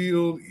sees the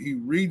field. He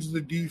reads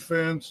the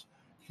defense.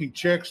 He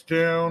checks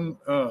down.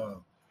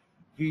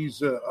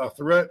 He's a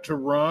threat to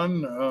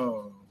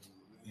run.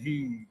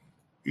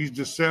 He's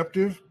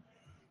deceptive.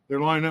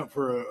 They're lined up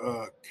for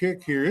a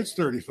kick here. It's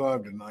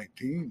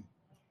 35-19.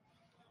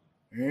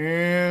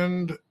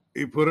 And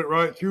he put it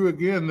right through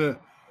again.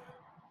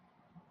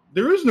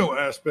 There is no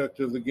aspect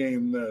of the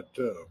game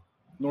that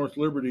North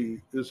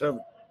Liberty is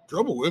having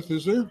trouble with,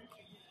 is there?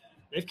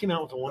 They've came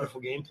out with a wonderful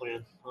game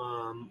plan.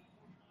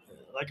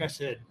 Like I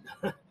said,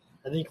 I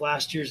think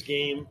last year's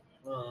game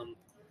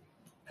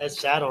has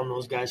sat on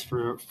those guys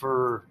for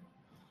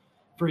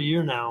a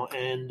year now,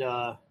 and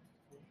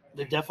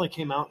they definitely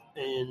came out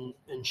and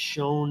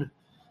shown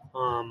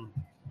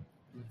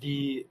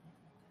the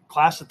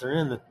class that they're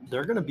in that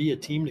they're going to be a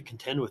team to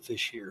contend with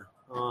this year.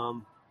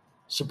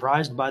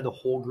 Surprised by the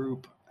whole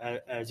group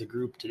as a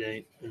group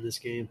today in this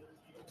game.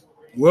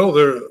 Well,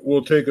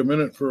 we'll take a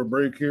minute for a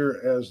break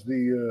here as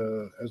they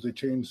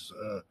change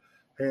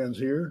hands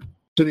here.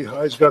 City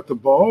High's got the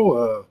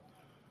ball.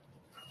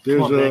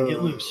 Come on, man,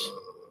 get loose.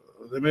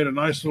 They made a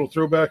nice little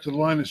throwback to the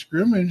line of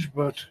scrimmage,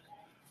 but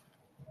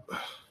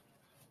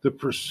the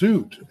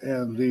pursuit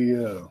and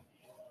the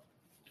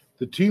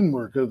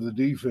teamwork of the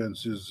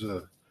defense is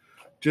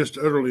just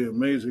utterly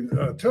amazing.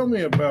 Tell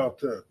me about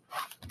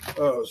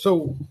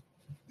so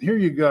here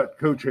you got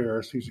Coach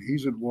Harris.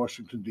 He's at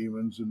Washington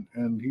Demons,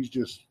 and he's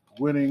just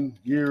winning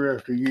year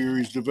after year.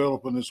 He's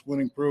developing this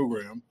winning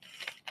program.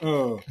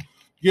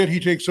 Yet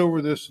he takes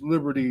over this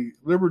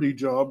Liberty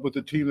job with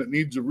a team that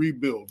needs a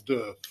rebuild.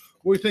 What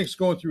do you think's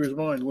going through his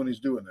mind when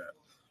he's doing that?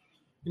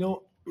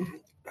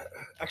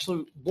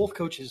 Actually, both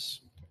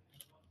coaches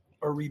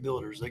are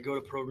rebuilders. They go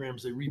to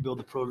programs, they rebuild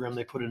the program,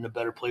 they put it in a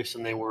better place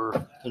than it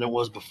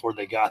was before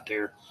they got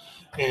there.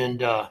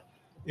 And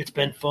it's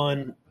been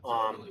fun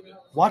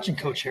watching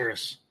Coach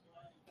Harris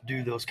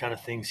do those kind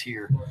of things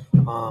here.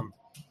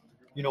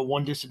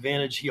 One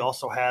disadvantage he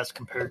also has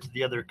compared to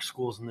the other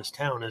schools in this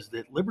town is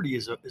that Liberty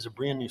is a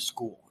brand new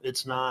school.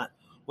 It's not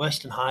 –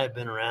 Weston High have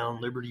been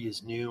around. Liberty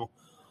is new.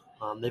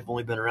 They've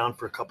only been around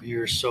for a couple of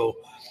years. So,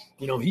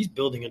 he's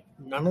building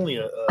not only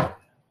a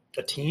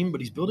a team,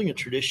 but he's building a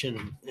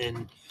tradition.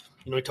 And,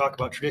 we talk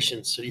about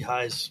traditions. City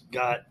High's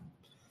got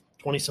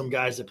 20-some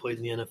guys that played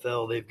in the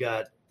NFL. They've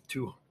got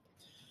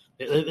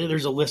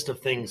there's a list of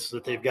things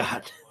that they've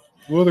got.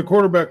 Well, the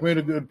quarterback made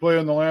a good play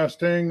on the last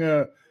thing.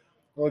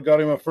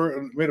 Got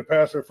him made a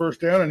pass for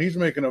first down, and he's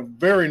making a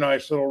very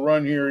nice little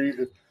run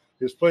here.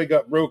 His play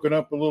got broken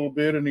up a little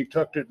bit, and he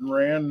tucked it and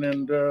ran,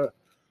 and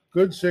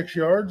good 6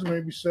 yards,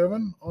 maybe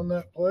 7 on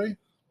that play.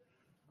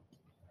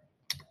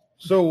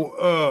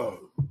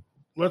 So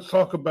let's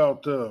talk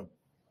about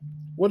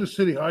what does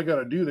City High got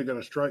to do? They got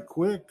to strike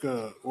quick,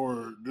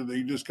 or do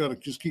they just got to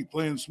keep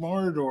playing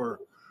smart? Or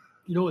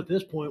at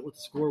this point with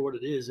the score, what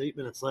it is, 8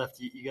 minutes left,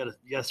 you got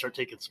to start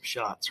taking some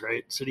shots,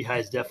 right? City High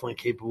is definitely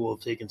capable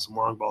of taking some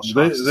long ball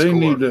shots. They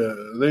need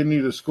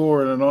a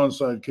score and an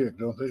onside kick,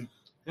 don't they?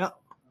 Yeah.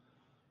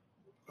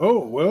 Oh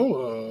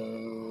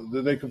well,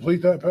 did they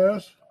complete that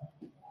pass?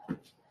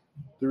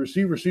 The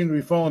receiver seemed to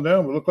be falling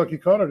down, but looked like he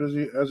caught it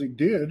as he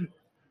did,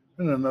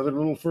 and another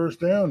little first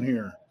down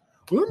here.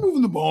 Well, they're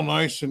moving the ball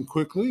nice and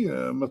quickly,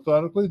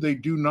 methodically. They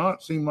do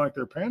not seem like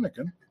they're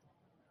panicking.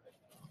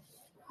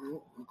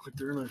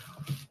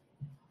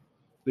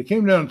 They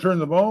came down and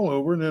turned the ball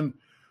over, and then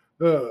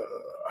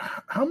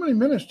how many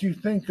minutes do you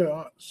think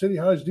City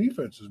High's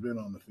defense has been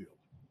on the field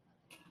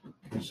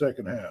in the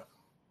second half?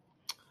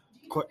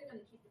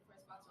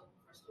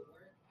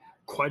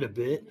 Quite a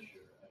bit.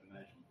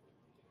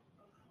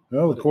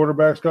 Well, the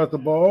quarterback's got the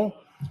ball.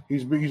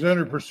 He's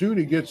under pursuit.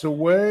 He gets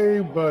away,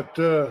 but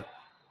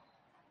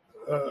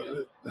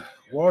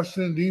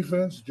Washington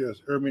defense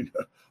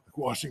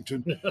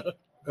Washington.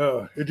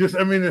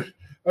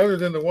 Other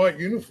than the white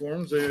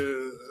uniforms,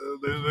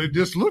 they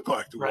just look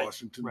like the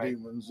Washington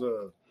Demons.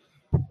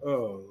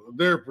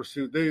 Their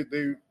pursuit.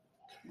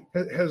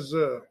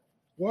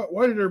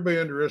 Why did everybody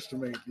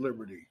underestimate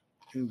Liberty?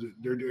 I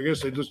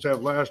guess they just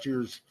have last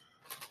year's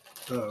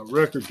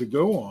record to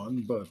go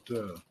on, but.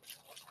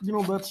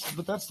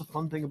 That's the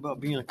fun thing about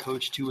being a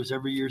coach too. Is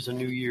every year's a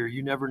new year.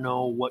 You never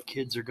know what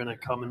kids are going to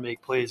come and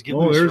make plays.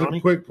 There's a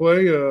quick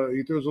play.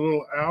 He throws a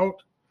little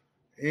out,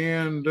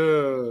 and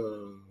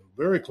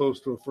very close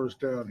to a first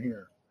down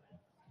here.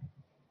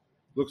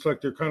 Looks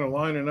like they're kind of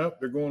lining up.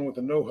 They're going with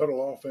a no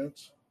huddle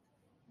offense.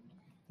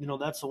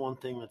 That's the one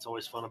thing that's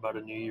always fun about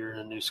a new year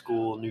and a new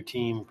school, a new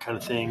team kind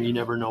of thing. You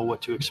never know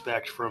what to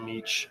expect from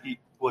each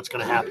what's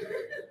going to happen.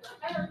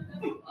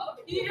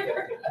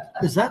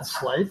 Is that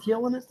Slythe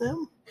yelling at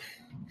them?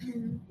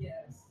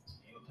 Yes.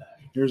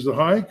 Here's the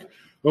hike.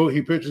 Oh,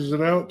 he pitches it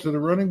out to the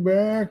running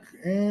back,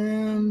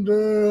 and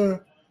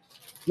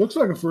looks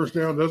like a first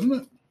down, doesn't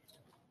it?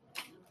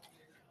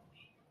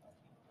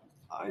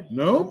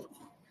 No.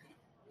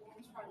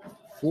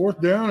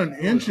 Fourth down and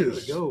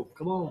inches. Go.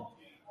 Come on.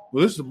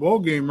 Well, this is a ball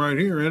game right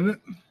here, isn't it?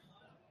 I'm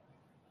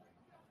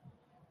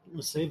going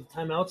to save the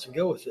timeouts and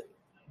go with it.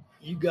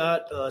 You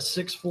got a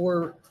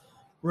 6'4"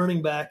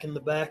 running back in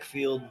the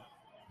backfield,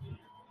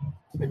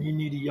 and you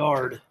need a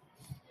yard.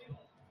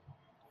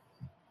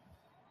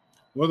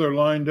 Well, they're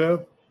lined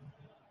up.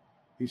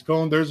 He's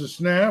calling. There's a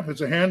snap.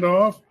 It's a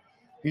handoff.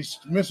 He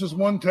misses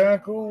one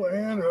tackle,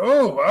 and,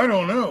 I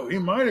don't know. He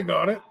might have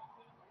got it.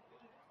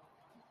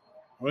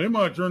 Well, they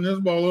might turn this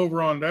ball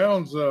over on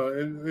downs.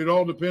 It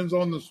all depends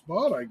on the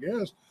spot, I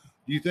guess.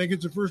 Do you think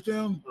it's a first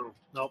down?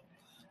 Nope.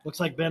 Looks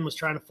like Ben was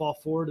trying to fall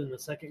forward, and the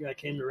second guy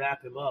came to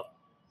wrap him up.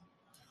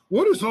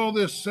 What is all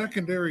this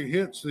secondary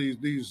hits,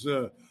 these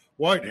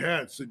white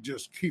hats that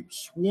just keep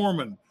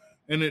swarming,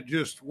 and it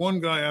just one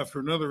guy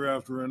after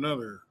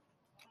another?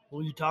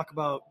 Well, you talk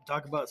about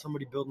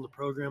somebody building the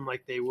program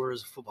like they were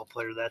as a football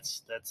player.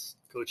 That's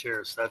Coach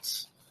Harris.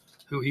 That's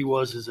who he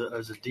was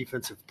as a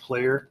defensive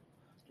player,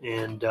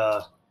 and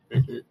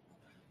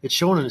it's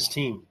showing in his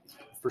team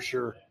for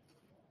sure.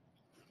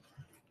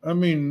 I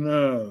mean,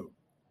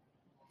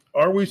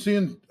 are we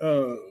seeing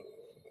a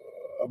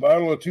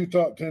battle of two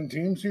top 10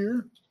 teams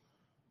here?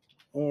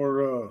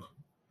 Or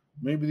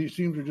maybe these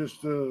teams are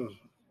just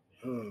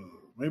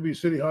maybe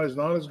City High is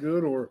not as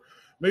good, or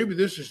maybe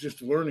this is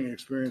just a learning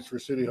experience for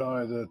City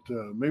High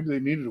that maybe they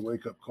needed a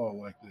wake-up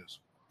call like this.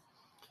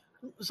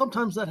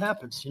 Sometimes that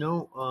happens, There's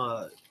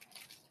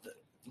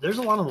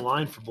a lot on the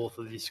line for both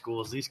of these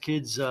schools. These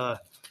kids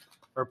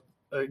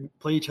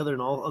play each other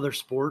in all other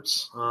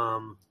sports,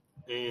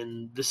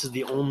 and this is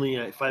the only,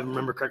 if I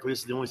remember correctly, this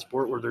is the only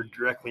sport where they're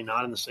directly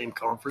not in the same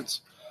conference.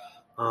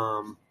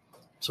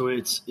 So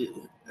I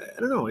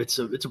don't know. It's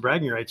a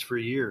bragging rights for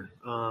a year.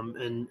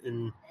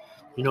 And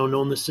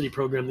knowing this city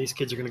program, these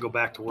kids are going to go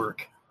back to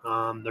work.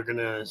 They're going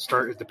to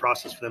start. The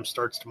process for them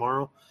starts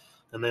tomorrow,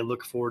 and they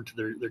look forward to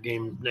their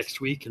game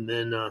next week. And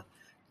then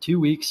 2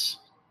 or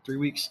 3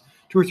 weeks,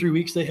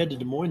 they head to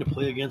Des Moines to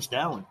play against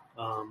Dallin,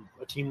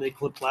 a team they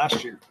clipped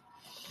last year.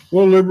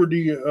 Well,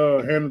 Liberty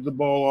handed the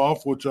ball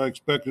off, which I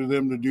expected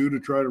them to do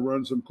to try to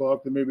run some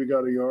clock. They maybe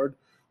got a yard.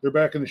 They're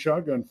back in the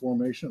shotgun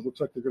formation. It looks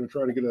like they're going to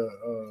try to get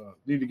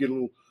need to get a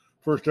little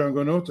first down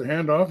going. No, it's a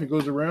handoff. He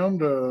goes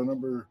around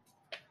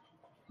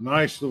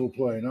nice little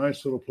play. I'd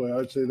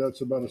say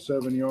that's about a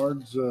 7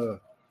 yards.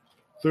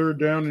 Third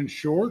down and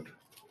short.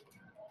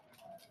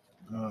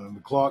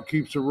 The clock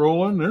keeps it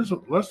rolling. There's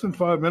less than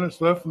 5 minutes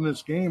left in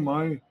this game.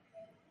 I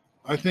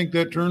think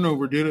that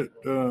turnover did it.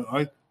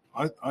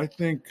 I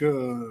think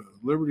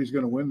Liberty's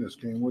going to win this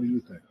game. What do you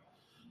think?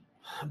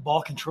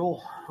 Ball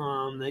control.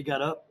 They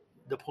got up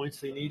the points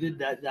they needed.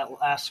 That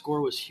last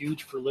score was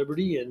huge for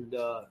Liberty, and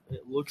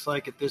it looks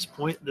like at this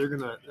point they're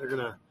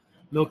gonna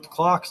milk the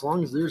clock as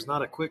long as there's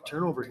not a quick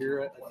turnover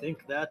here. I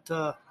think that's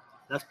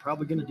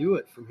probably going to do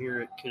it from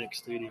here at Kinnick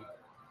Stadium.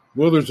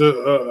 Well, there's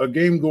a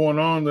game going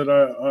on that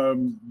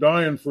I'm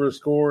dying for a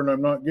score, and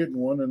I'm not getting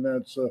one, and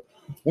that's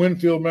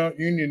Winfield Mount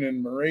Union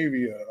in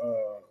Moravia.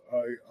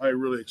 I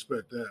really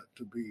expect that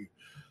to be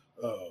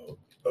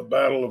a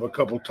battle of a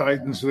couple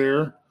Titans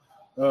there.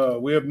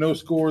 We have no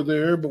score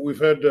there, but we've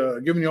had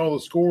given you all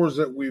the scores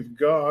that we've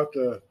got.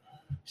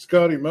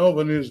 Scotty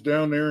Melvin is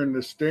down there in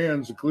the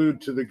stands, glued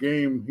to the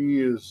game.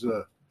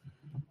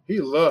 He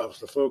loves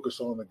to focus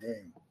on the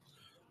game.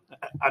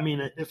 I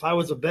mean, if I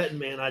was a betting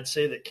man, I'd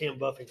say that Cam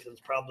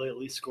Buffington's probably at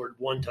least scored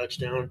one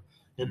touchdown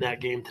in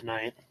that game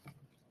tonight.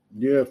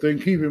 Yeah, if they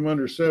can keep him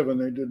under 7,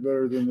 they did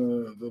better than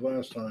the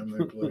last time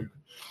they played.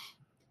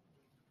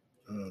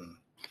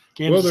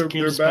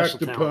 They're back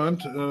to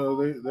punt.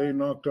 They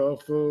knocked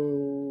off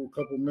a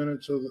couple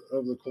minutes of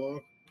the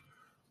clock.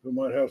 We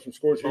might have some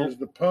scores. Here's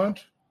the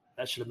punt.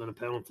 That should have been a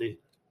penalty.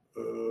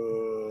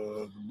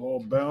 The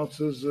ball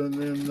bounces and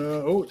then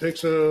it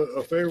takes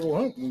a favorable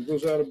hump and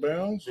goes out of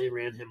bounds. They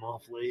ran him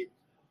off late.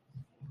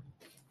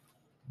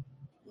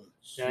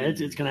 Yeah, it's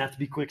going to have to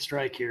be quick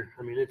strike here.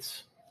 I mean,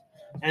 it's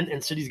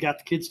and City's got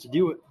the kids to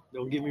do it.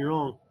 Don't get me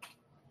wrong.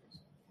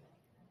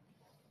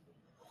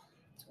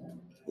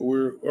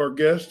 Our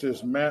guest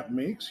is Matt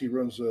Meeks. He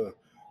runs the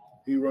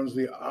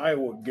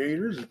Iowa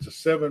Gators. It's a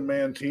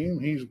 7-man team.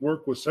 He's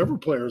worked with several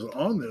players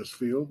on this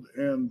field,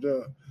 and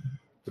the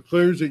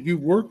players that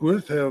you've worked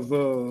with have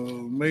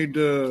made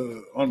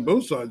on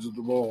both sides of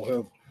the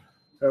ball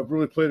have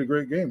really played a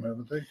great game,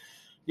 haven't they?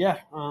 Yeah.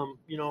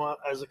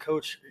 As a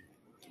coach,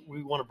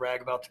 we want to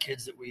brag about the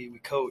kids that we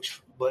coach,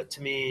 but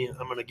to me,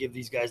 I'm going to give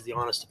these guys the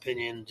honest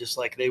opinion, just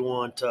like they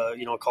want. A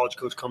college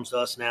coach comes to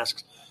us and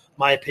asks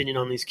my opinion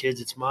on these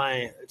kids. It's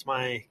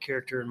my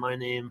character and my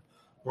name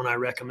when I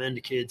recommend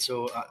a kid.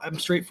 So I'm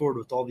straightforward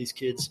with all these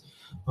kids.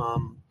 I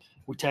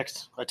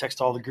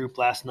text all the group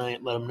last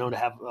night, let them know to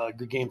have a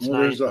good game tonight.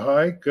 Well, there's the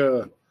hike.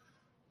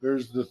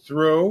 There's the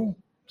throw.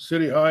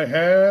 City High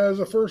has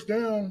a first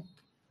down.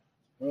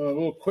 A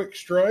little quick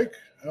strike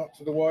out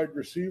to the wide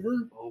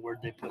receiver. Oh,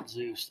 where'd they put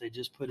Zeus? They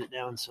just put it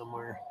down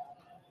somewhere.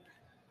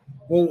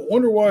 Well,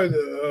 wonder why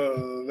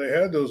they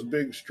had those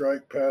big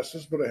strike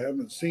passes, but I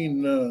haven't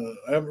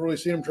really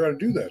seen them try to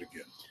do that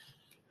again.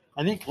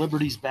 I think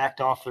Liberty's backed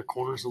off their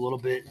corners a little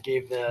bit and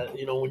gave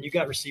when you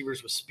got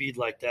receivers with speed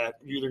like that,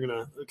 you're either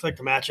going to – looks like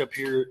the matchup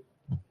here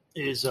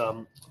is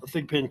a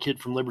Thigpen kid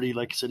from Liberty.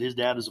 Like I said, his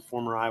dad is a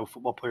former Iowa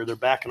football player. They're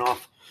backing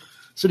off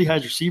City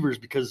High's receivers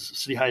because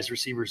City High's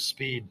receivers'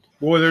 speed.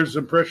 Boy, there's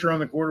some pressure on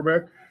the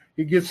quarterback.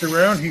 He gets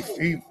around.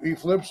 He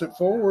flips it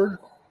forward.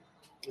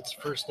 It's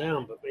first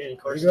down, but man,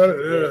 Carson got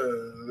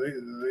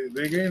it.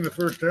 They gained the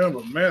first down,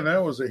 but man,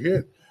 that was a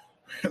hit.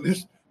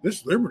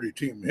 This Liberty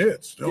team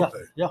hits, don't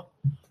they? Yeah.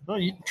 Well,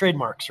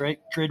 trademarks, right?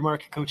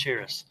 Trademark Coach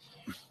Harris.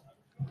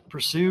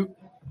 Pursuit,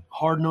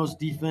 hard-nosed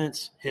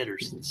defense,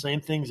 hitters. The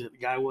same things that the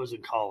guy was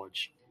in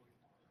college.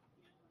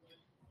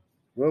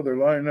 Well, they're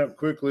lining up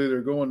quickly.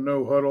 They're going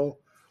no huddle.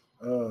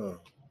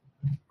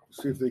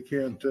 See if they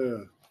can't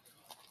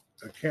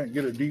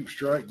get a deep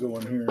strike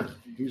going here.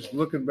 He's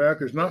looking back.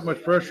 There's not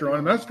much pressure on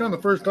him. That's kind of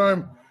the first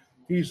time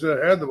he's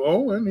had the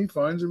ball, and he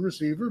finds a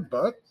receiver,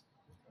 but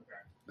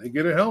they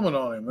get a helmet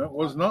on him. That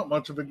was not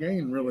much of a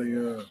gain,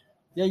 really.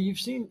 Yeah, you've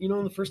seen,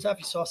 in the first half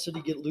you saw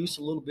City get loose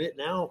a little bit.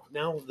 Now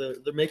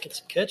they're making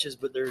some catches,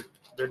 but they're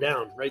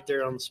down right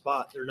there on the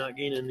spot. They're not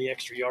gaining the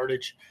extra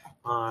yardage.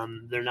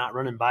 They're not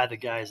running by the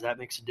guys. That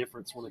makes a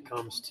difference when it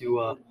comes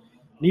to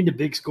need a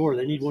big score.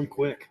 They need one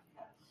quick.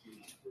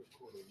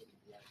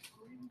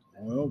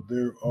 Well,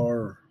 there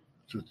are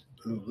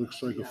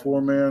looks like a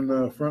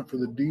 4-man front for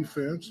the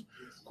defense.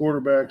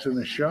 Quarterback's in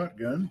the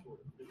shotgun.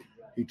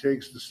 He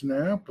takes the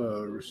snap.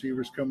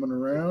 Receiver's coming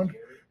around.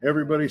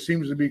 Everybody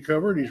seems to be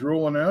covered. He's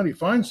rolling out. He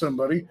finds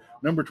somebody.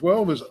 Number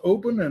 12 is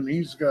open, and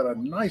he's got a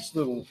nice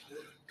little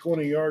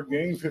 20-yard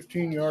gain,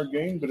 15-yard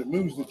gain, but it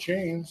moves the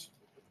chains.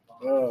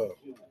 But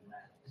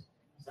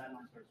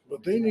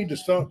they need to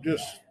stop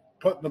just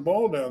putting the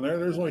ball down there.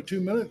 There's only 2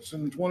 minutes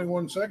and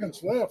 21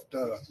 seconds left.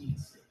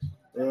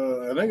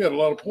 And they got a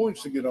lot of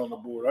points to get on the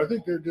board. I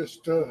think they're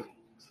just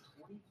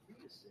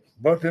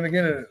but then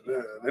again,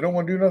 they don't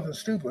want to do nothing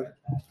stupid.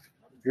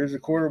 Here's the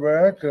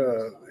quarterback.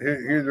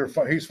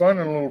 He's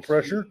finding a little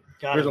pressure.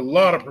 There's a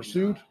lot of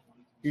pursuit.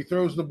 He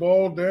throws the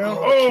ball down.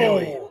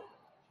 Oh,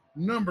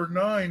 number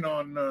 9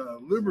 on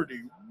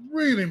Liberty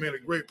really made a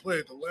great play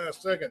at the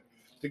last second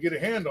to get a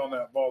hand on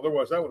that ball.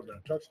 Otherwise, that would have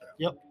been a touchdown.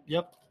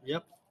 Yep.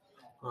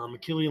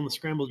 McKinley on the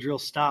scramble drill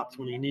stopped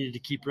when he needed to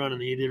keep running.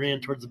 He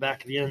ran towards the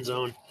back of the end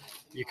zone.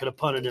 You could have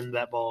punted him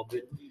that ball.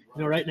 But,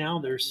 right now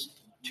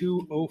there's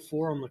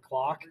 2:04 on the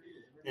clock,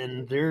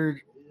 and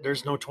they're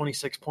there's no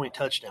 26-point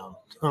touchdown.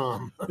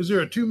 Is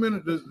there a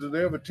 2-minute? Do they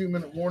have a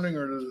 2-minute warning,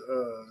 or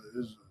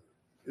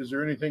is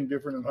there anything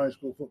different in high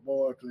school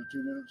football after the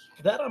 2 minutes?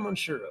 That I'm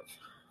unsure of.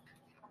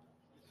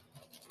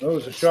 Oh,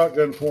 it's a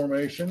shotgun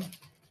formation.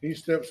 He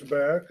steps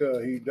back.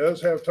 He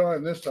does have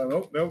time this time.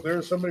 Oh, no,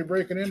 there's somebody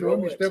breaking into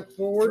him. He steps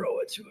forward. Throw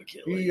it to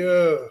Achilles. He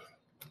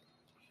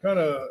kind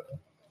of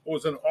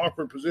was in an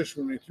awkward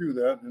position when he threw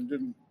that and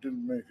didn't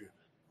make it.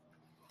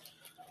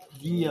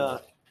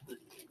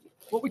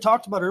 What we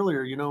talked about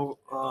earlier,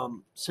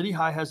 City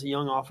High has a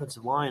young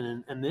offensive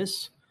line, and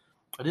this,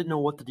 I didn't know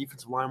what the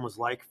defensive line was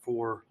like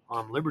for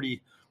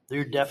Liberty.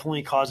 They're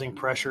definitely causing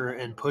pressure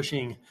and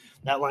pushing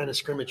that line of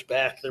scrimmage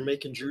back. They're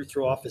making Drew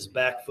throw off his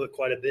back foot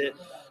quite a bit.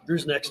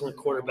 Drew's an excellent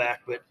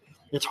quarterback, but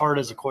it's hard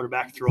as a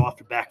quarterback to throw off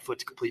your back foot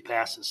to complete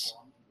passes.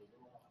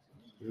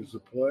 There's a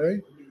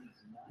play.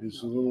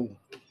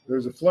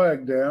 There's a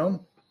flag down.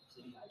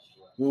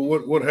 Well,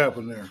 what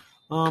happened there?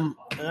 I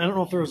don't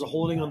know if there was a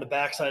holding on the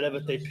backside of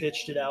it. They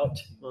pitched it out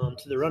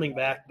to the running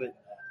back, but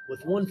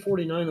with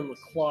 1:49 on the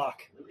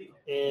clock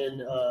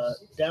and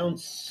down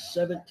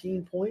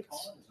 17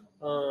 points,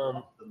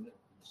 there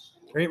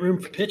ain't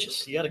room for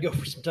pitches. You got to go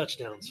for some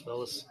touchdowns,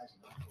 fellas.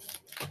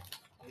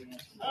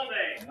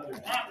 Holding,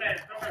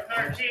 offense, number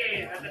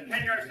 13, at the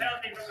 10-yard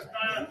penalty from the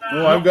final foul.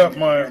 Well, I've got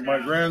my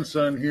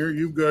grandson here.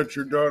 You've got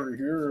your daughter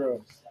here.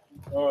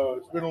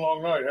 It's been a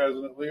long night,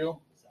 hasn't it, Leo?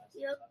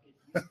 Yep.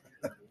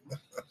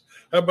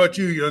 How about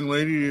you, young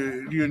lady?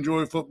 Do you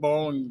enjoy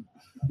football and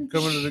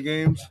coming to the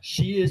games?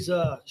 She is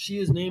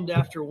named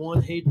after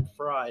one Hayden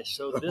Fry.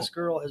 So this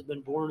girl has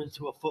been born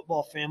into a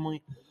football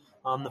family.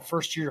 The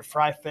first year of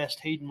Fry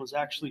Fest, Hayden was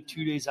actually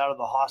 2 days out of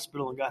the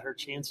hospital and got her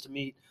chance to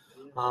meet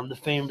the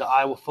famed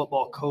Iowa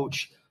football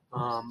coach.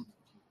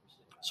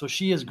 So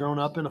she has grown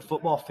up in a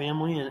football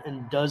family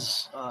and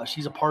does.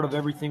 She's a part of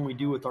everything we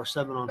do with our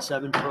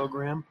 7-on-7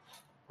 program.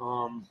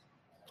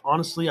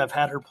 Honestly, I've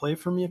had her play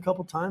for me a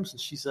couple times, and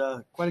she's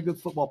quite a good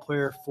football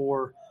player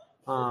for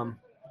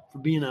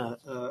being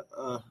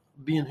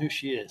being who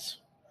she is.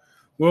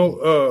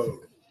 Well,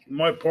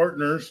 my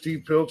partner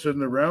Steve Pilchin,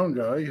 the round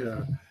guy,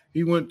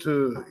 he went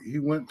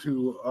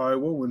to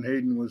Iowa when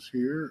Hayden was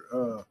here.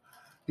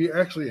 He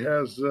actually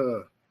has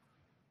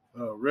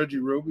Reggie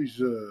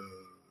Roby's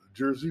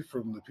jersey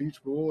from the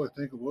Peach Bowl, I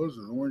think it was,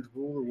 an Orange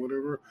Bowl or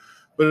whatever.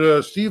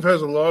 But Steve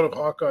has a lot of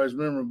Hawkeyes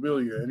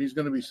memorabilia, and he's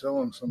going to be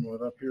selling some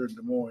of it up here in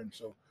Des Moines.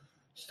 So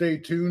stay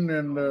tuned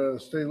and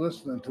stay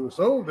listening to us.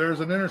 Oh, there's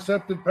an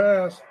intercepted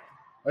pass.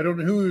 I don't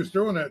know who he was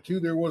throwing that to.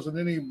 There wasn't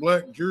any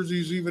black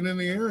jerseys even in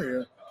the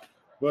area.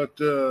 But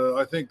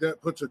I think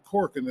that puts a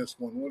cork in this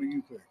one. What do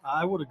you think?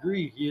 I would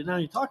agree. You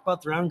talk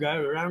about the round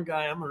guy. The round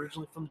guy, I'm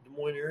originally from the Des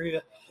Moines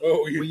area.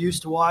 Oh, We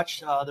used to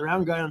watch the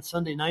round guy on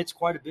Sunday nights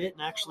quite a bit.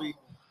 And actually,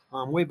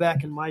 way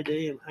back in my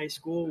day in high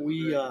school,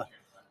 we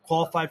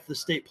qualified for the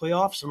state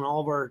playoffs, and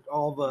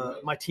all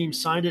of my team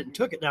signed it and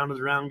took it down to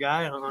the round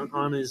guy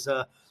on his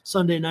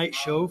Sunday night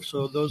show.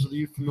 So those of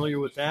you familiar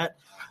with that,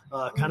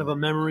 kind of a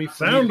memory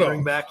for me to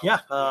bring back.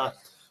 Yeah.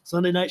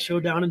 Sunday night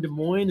show down in Des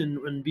Moines,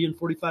 and being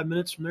 45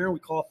 minutes from there, we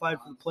qualified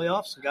for the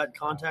playoffs and got in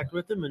contact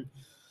with him and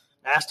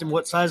asked him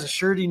what size of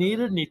shirt he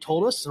needed, and he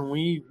told us, and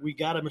we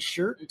got him a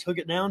shirt and took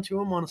it down to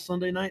him on a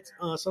Sunday night.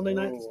 I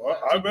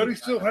bet he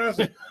still has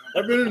it.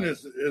 I've been in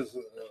his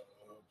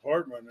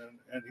apartment,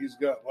 and he's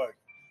got like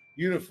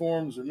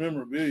uniforms and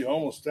memorabilia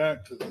almost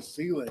stacked to the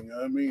ceiling.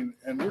 I mean,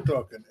 and we're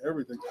talking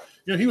everything.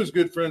 He was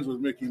good friends with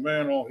Mickey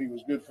Mantle. He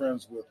was good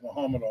friends with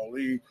Muhammad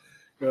Ali.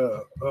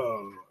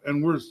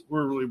 And we're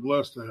really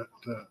blessed to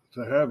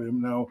have him.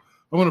 Now,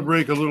 I'm going to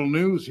break a little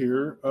news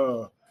here.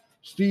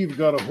 Steve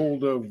got a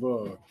hold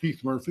of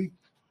Keith Murphy,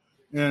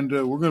 and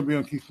we're going to be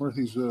on Keith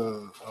Murphy's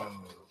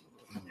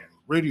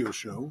radio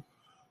show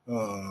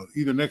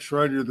either next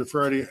Friday or the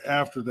Friday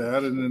after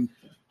that. And then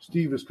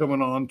Steve is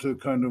coming on to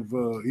kind of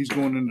he's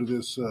going into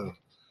this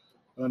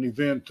an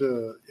event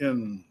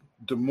in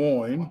Des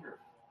Moines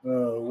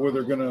where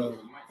they're going to,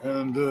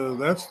 and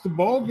that's the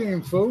ball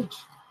game,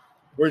 folks,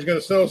 where he's going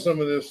to sell some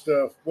of this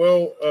stuff.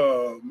 Well,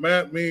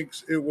 Matt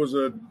Meeks, it was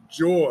a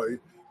joy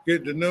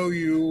getting to know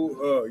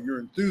you. Your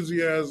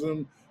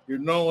enthusiasm, your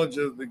knowledge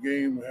of the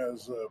game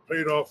has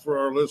paid off for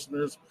our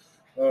listeners.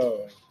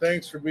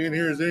 Thanks for being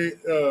here.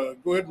 Go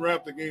ahead and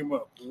wrap the game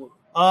up.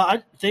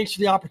 Thanks for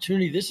the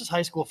opportunity. This is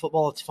high school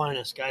football at its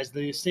finest, guys.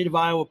 The state of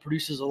Iowa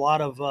produces a lot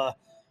of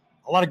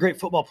great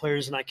football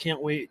players, and I can't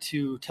wait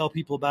to tell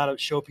people about it,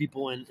 show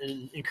people, and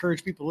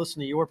encourage people to listen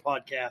to your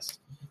podcast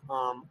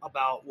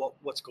about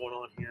what's going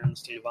on here in the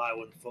state of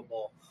Iowa in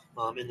football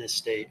in this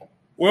state.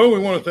 Well, we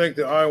want to thank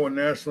the Iowa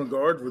National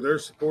Guard for their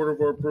support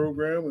of our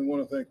program. We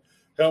want to thank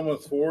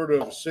Helmuth Ford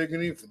of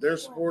Sigourney for their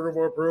support of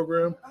our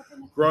program.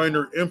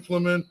 Grinder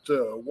Implement,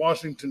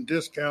 Washington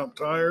Discount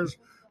Tires,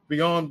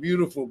 Beyond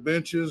Beautiful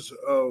Benches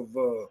of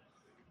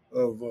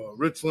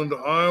Richland,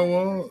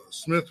 Iowa,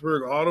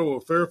 Smithburg Auto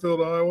of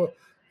Fairfield, Iowa,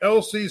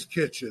 Elsie's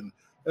Kitchen,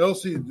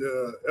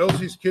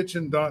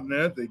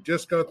 elsie'skitchen.net. They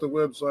just got the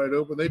website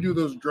open. They do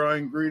those dry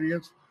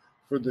ingredients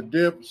for the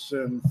dips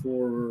and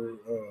for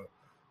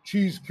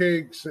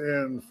cheesecakes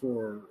and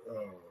for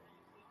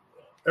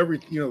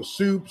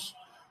soups,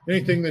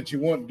 anything that you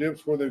want,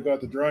 dips where they've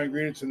got the dry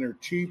ingredients and they're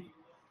cheap.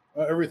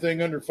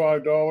 Everything under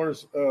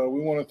 $5. We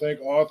want to thank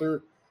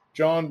author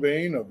John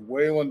Bain of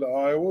Wayland,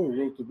 Iowa,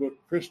 who wrote the book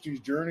Christy's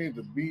Journey,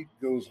 The Beat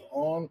Goes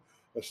On,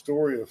 a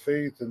story of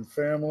faith and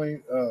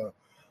family.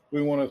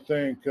 We want to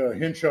thank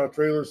Henshaw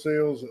Trailer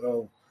Sales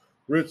of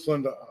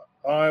Richland,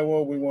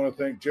 Iowa. We want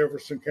to thank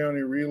Jefferson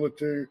County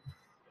Realty,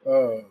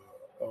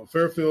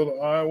 Fairfield,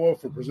 Iowa,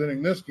 for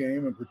presenting this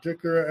game in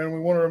particular. And we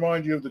want to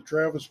remind you of the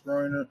Travis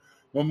Griner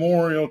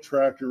Memorial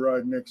Tractor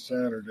Ride next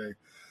Saturday.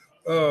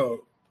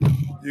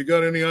 You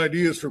got any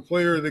ideas for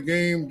player of the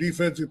game,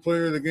 defensive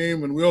player of the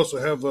game? And we also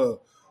have a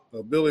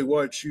Billy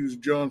White Shoes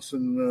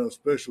Johnson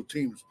special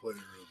teams player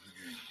of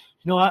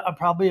the game. I'm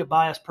probably a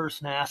biased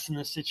person to ask in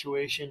this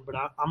situation, but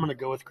I'm going to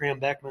go with Graham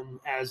Beckman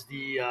as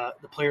the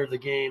player of the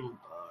game.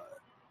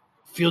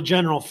 Field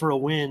general for a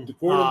win. The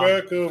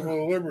quarterback of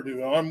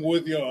Liberty. I'm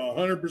with you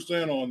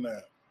 100% on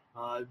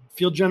that.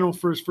 Field general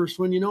for his first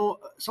win.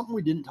 Something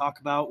we didn't talk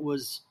about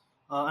was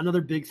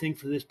another big thing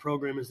for this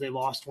program is they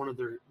lost one of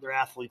their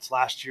athletes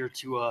last year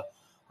to a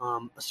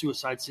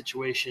suicide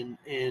situation.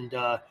 And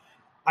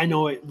I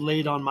know it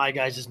laid on my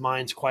guys'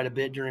 minds quite a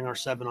bit during our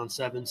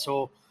 7-on-7.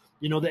 So,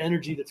 the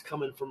energy that's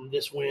coming from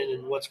this win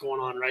and what's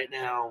going on right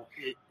now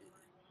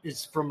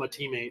is from a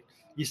teammate.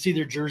 You see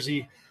their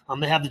jersey.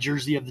 They have the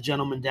jersey of the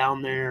gentleman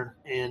down there,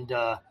 and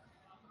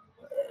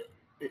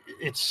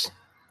it's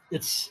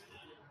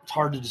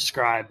hard to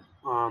describe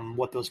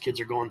what those kids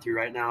are going through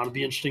right now. It'll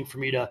be interesting for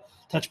me to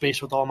touch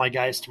base with all my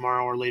guys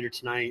tomorrow or later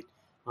tonight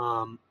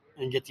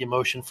and get the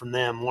emotion from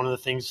them. One of the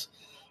things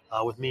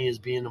with me is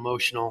being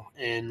emotional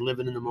and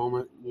living in the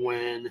moment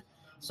when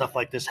stuff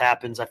like this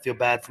happens. I feel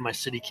bad for my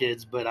city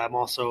kids, but I'm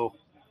also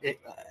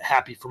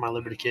happy for my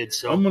Liberty kids.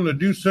 So I'm going to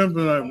do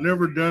something I've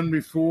never done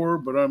before,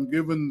 but I'm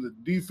giving the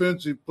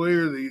defensive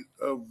player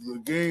of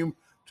the game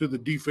to the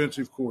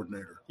defensive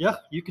coordinator. Yeah,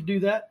 you could do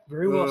that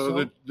very well.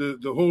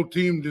 The whole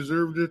team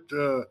deserved it.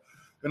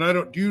 And I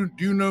don't. Do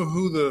you know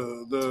who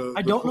the?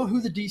 I don't know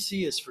who the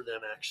DC is for them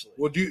actually.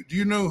 Well, do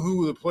you know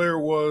who the player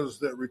was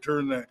that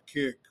returned that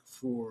kick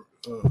for?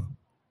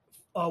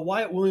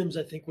 Wyatt Williams,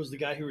 I think, was the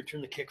guy who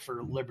returned the kick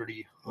for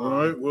Liberty. All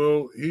right.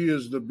 Well, he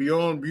is the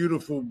Beyond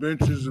Beautiful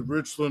Benches of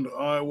Richland,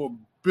 Iowa.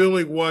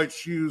 Billy White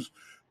Shoes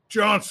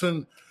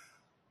Johnson,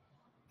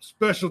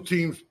 special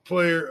teams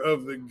player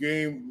of the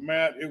game.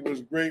 Matt, it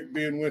was great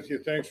being with you.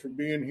 Thanks for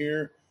being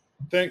here.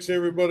 Thanks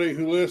everybody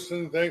who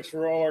listened. Thanks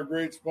for all our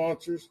great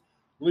sponsors.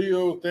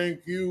 Leo,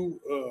 thank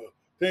you.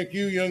 Thank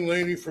you, young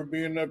lady, for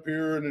being up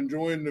here and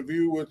enjoying the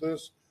view with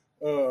us.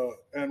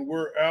 And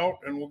we're out,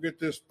 and we'll get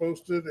this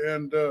posted,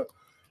 and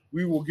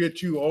we will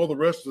get you all the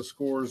rest of the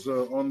scores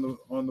on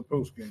the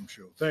post game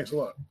show. Thanks a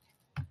lot.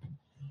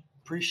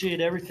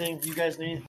 Appreciate everything you guys need.